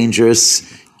 extremely dangerous.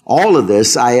 All of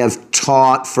this I have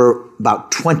taught for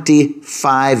about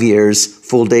 25 years,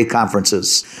 full-day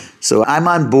conferences. So I'm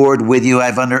on board with you.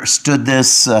 I've understood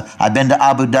this. I've been to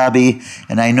Abu Dhabi,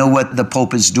 and I know what the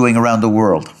Pope is doing around the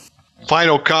world.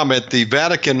 Final comment. The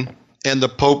Vatican and the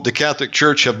Pope, the Catholic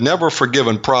Church, have never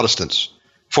forgiven Protestants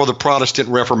for the Protestant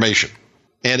Reformation.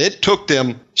 And it took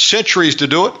them centuries to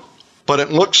do it, but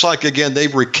it looks like, again,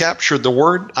 they've recaptured the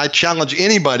word. I challenge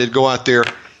anybody to go out there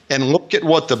and look at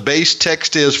what the base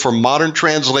text is for modern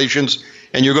translations,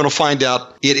 and you're going to find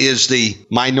out it is the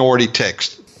minority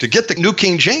text. To get the New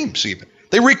King James even.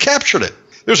 They recaptured it.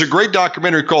 There's a great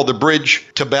documentary called The Bridge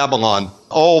to Babylon.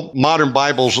 All modern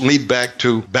Bibles lead back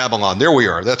to Babylon. There we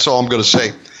are. That's all I'm going to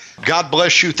say. God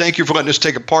bless you. Thank you for letting us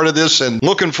take a part of this, and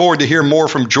looking forward to hear more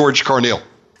from George Carneal.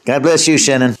 God bless you,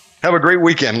 Shannon. Have a great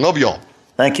weekend. Love you all.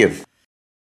 Thank you.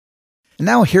 And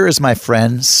now here is my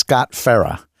friend, Scott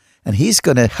Farah, and he's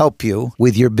going to help you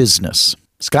with your business.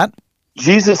 Scott?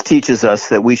 Jesus teaches us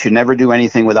that we should never do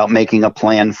anything without making a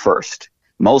plan first.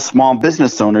 Most small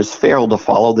business owners fail to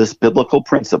follow this biblical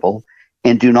principle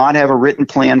and do not have a written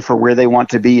plan for where they want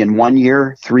to be in 1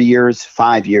 year, 3 years,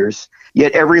 5 years.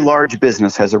 Yet every large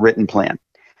business has a written plan.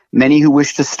 Many who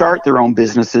wish to start their own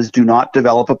businesses do not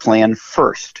develop a plan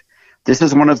first. This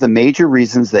is one of the major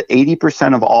reasons that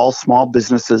 80% of all small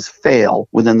businesses fail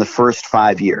within the first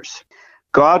 5 years.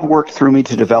 God worked through me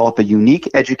to develop a unique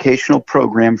educational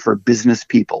program for business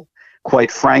people.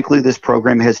 Quite frankly, this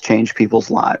program has changed people's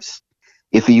lives.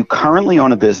 If you currently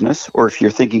own a business, or if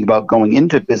you're thinking about going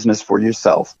into business for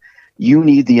yourself, you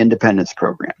need the Independence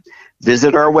Program.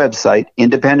 Visit our website,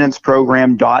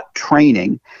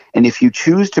 independenceprogram.training, and if you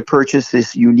choose to purchase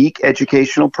this unique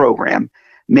educational program,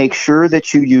 make sure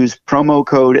that you use promo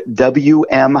code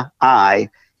WMI.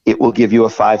 It will give you a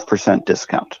 5%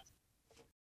 discount.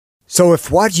 So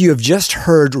if what you have just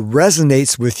heard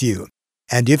resonates with you,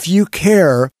 and if you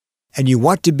care and you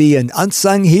want to be an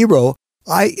unsung hero,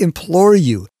 I implore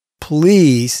you,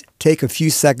 please take a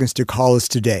few seconds to call us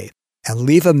today and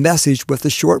leave a message with a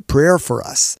short prayer for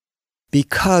us,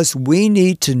 because we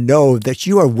need to know that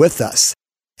you are with us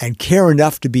and care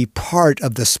enough to be part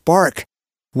of the spark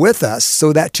with us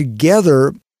so that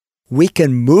together we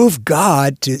can move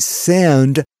God to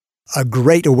send a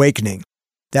great awakening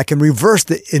that can reverse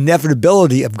the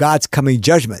inevitability of God's coming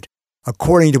judgment,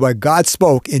 according to what God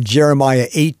spoke in Jeremiah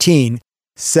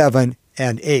 18:7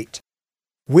 and 8.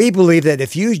 We believe that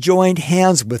if you join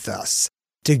hands with us,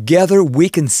 together we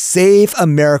can save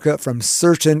America from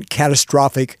certain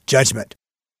catastrophic judgment.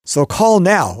 So call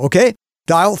now, okay?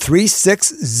 Dial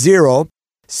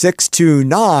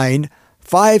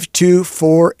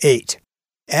 360-629-5248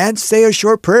 and say a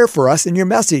short prayer for us in your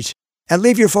message, and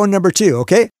leave your phone number too,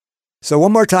 okay? So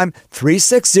one more time,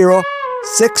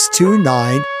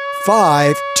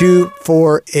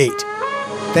 360-629-5248.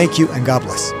 Thank you, and God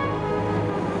bless.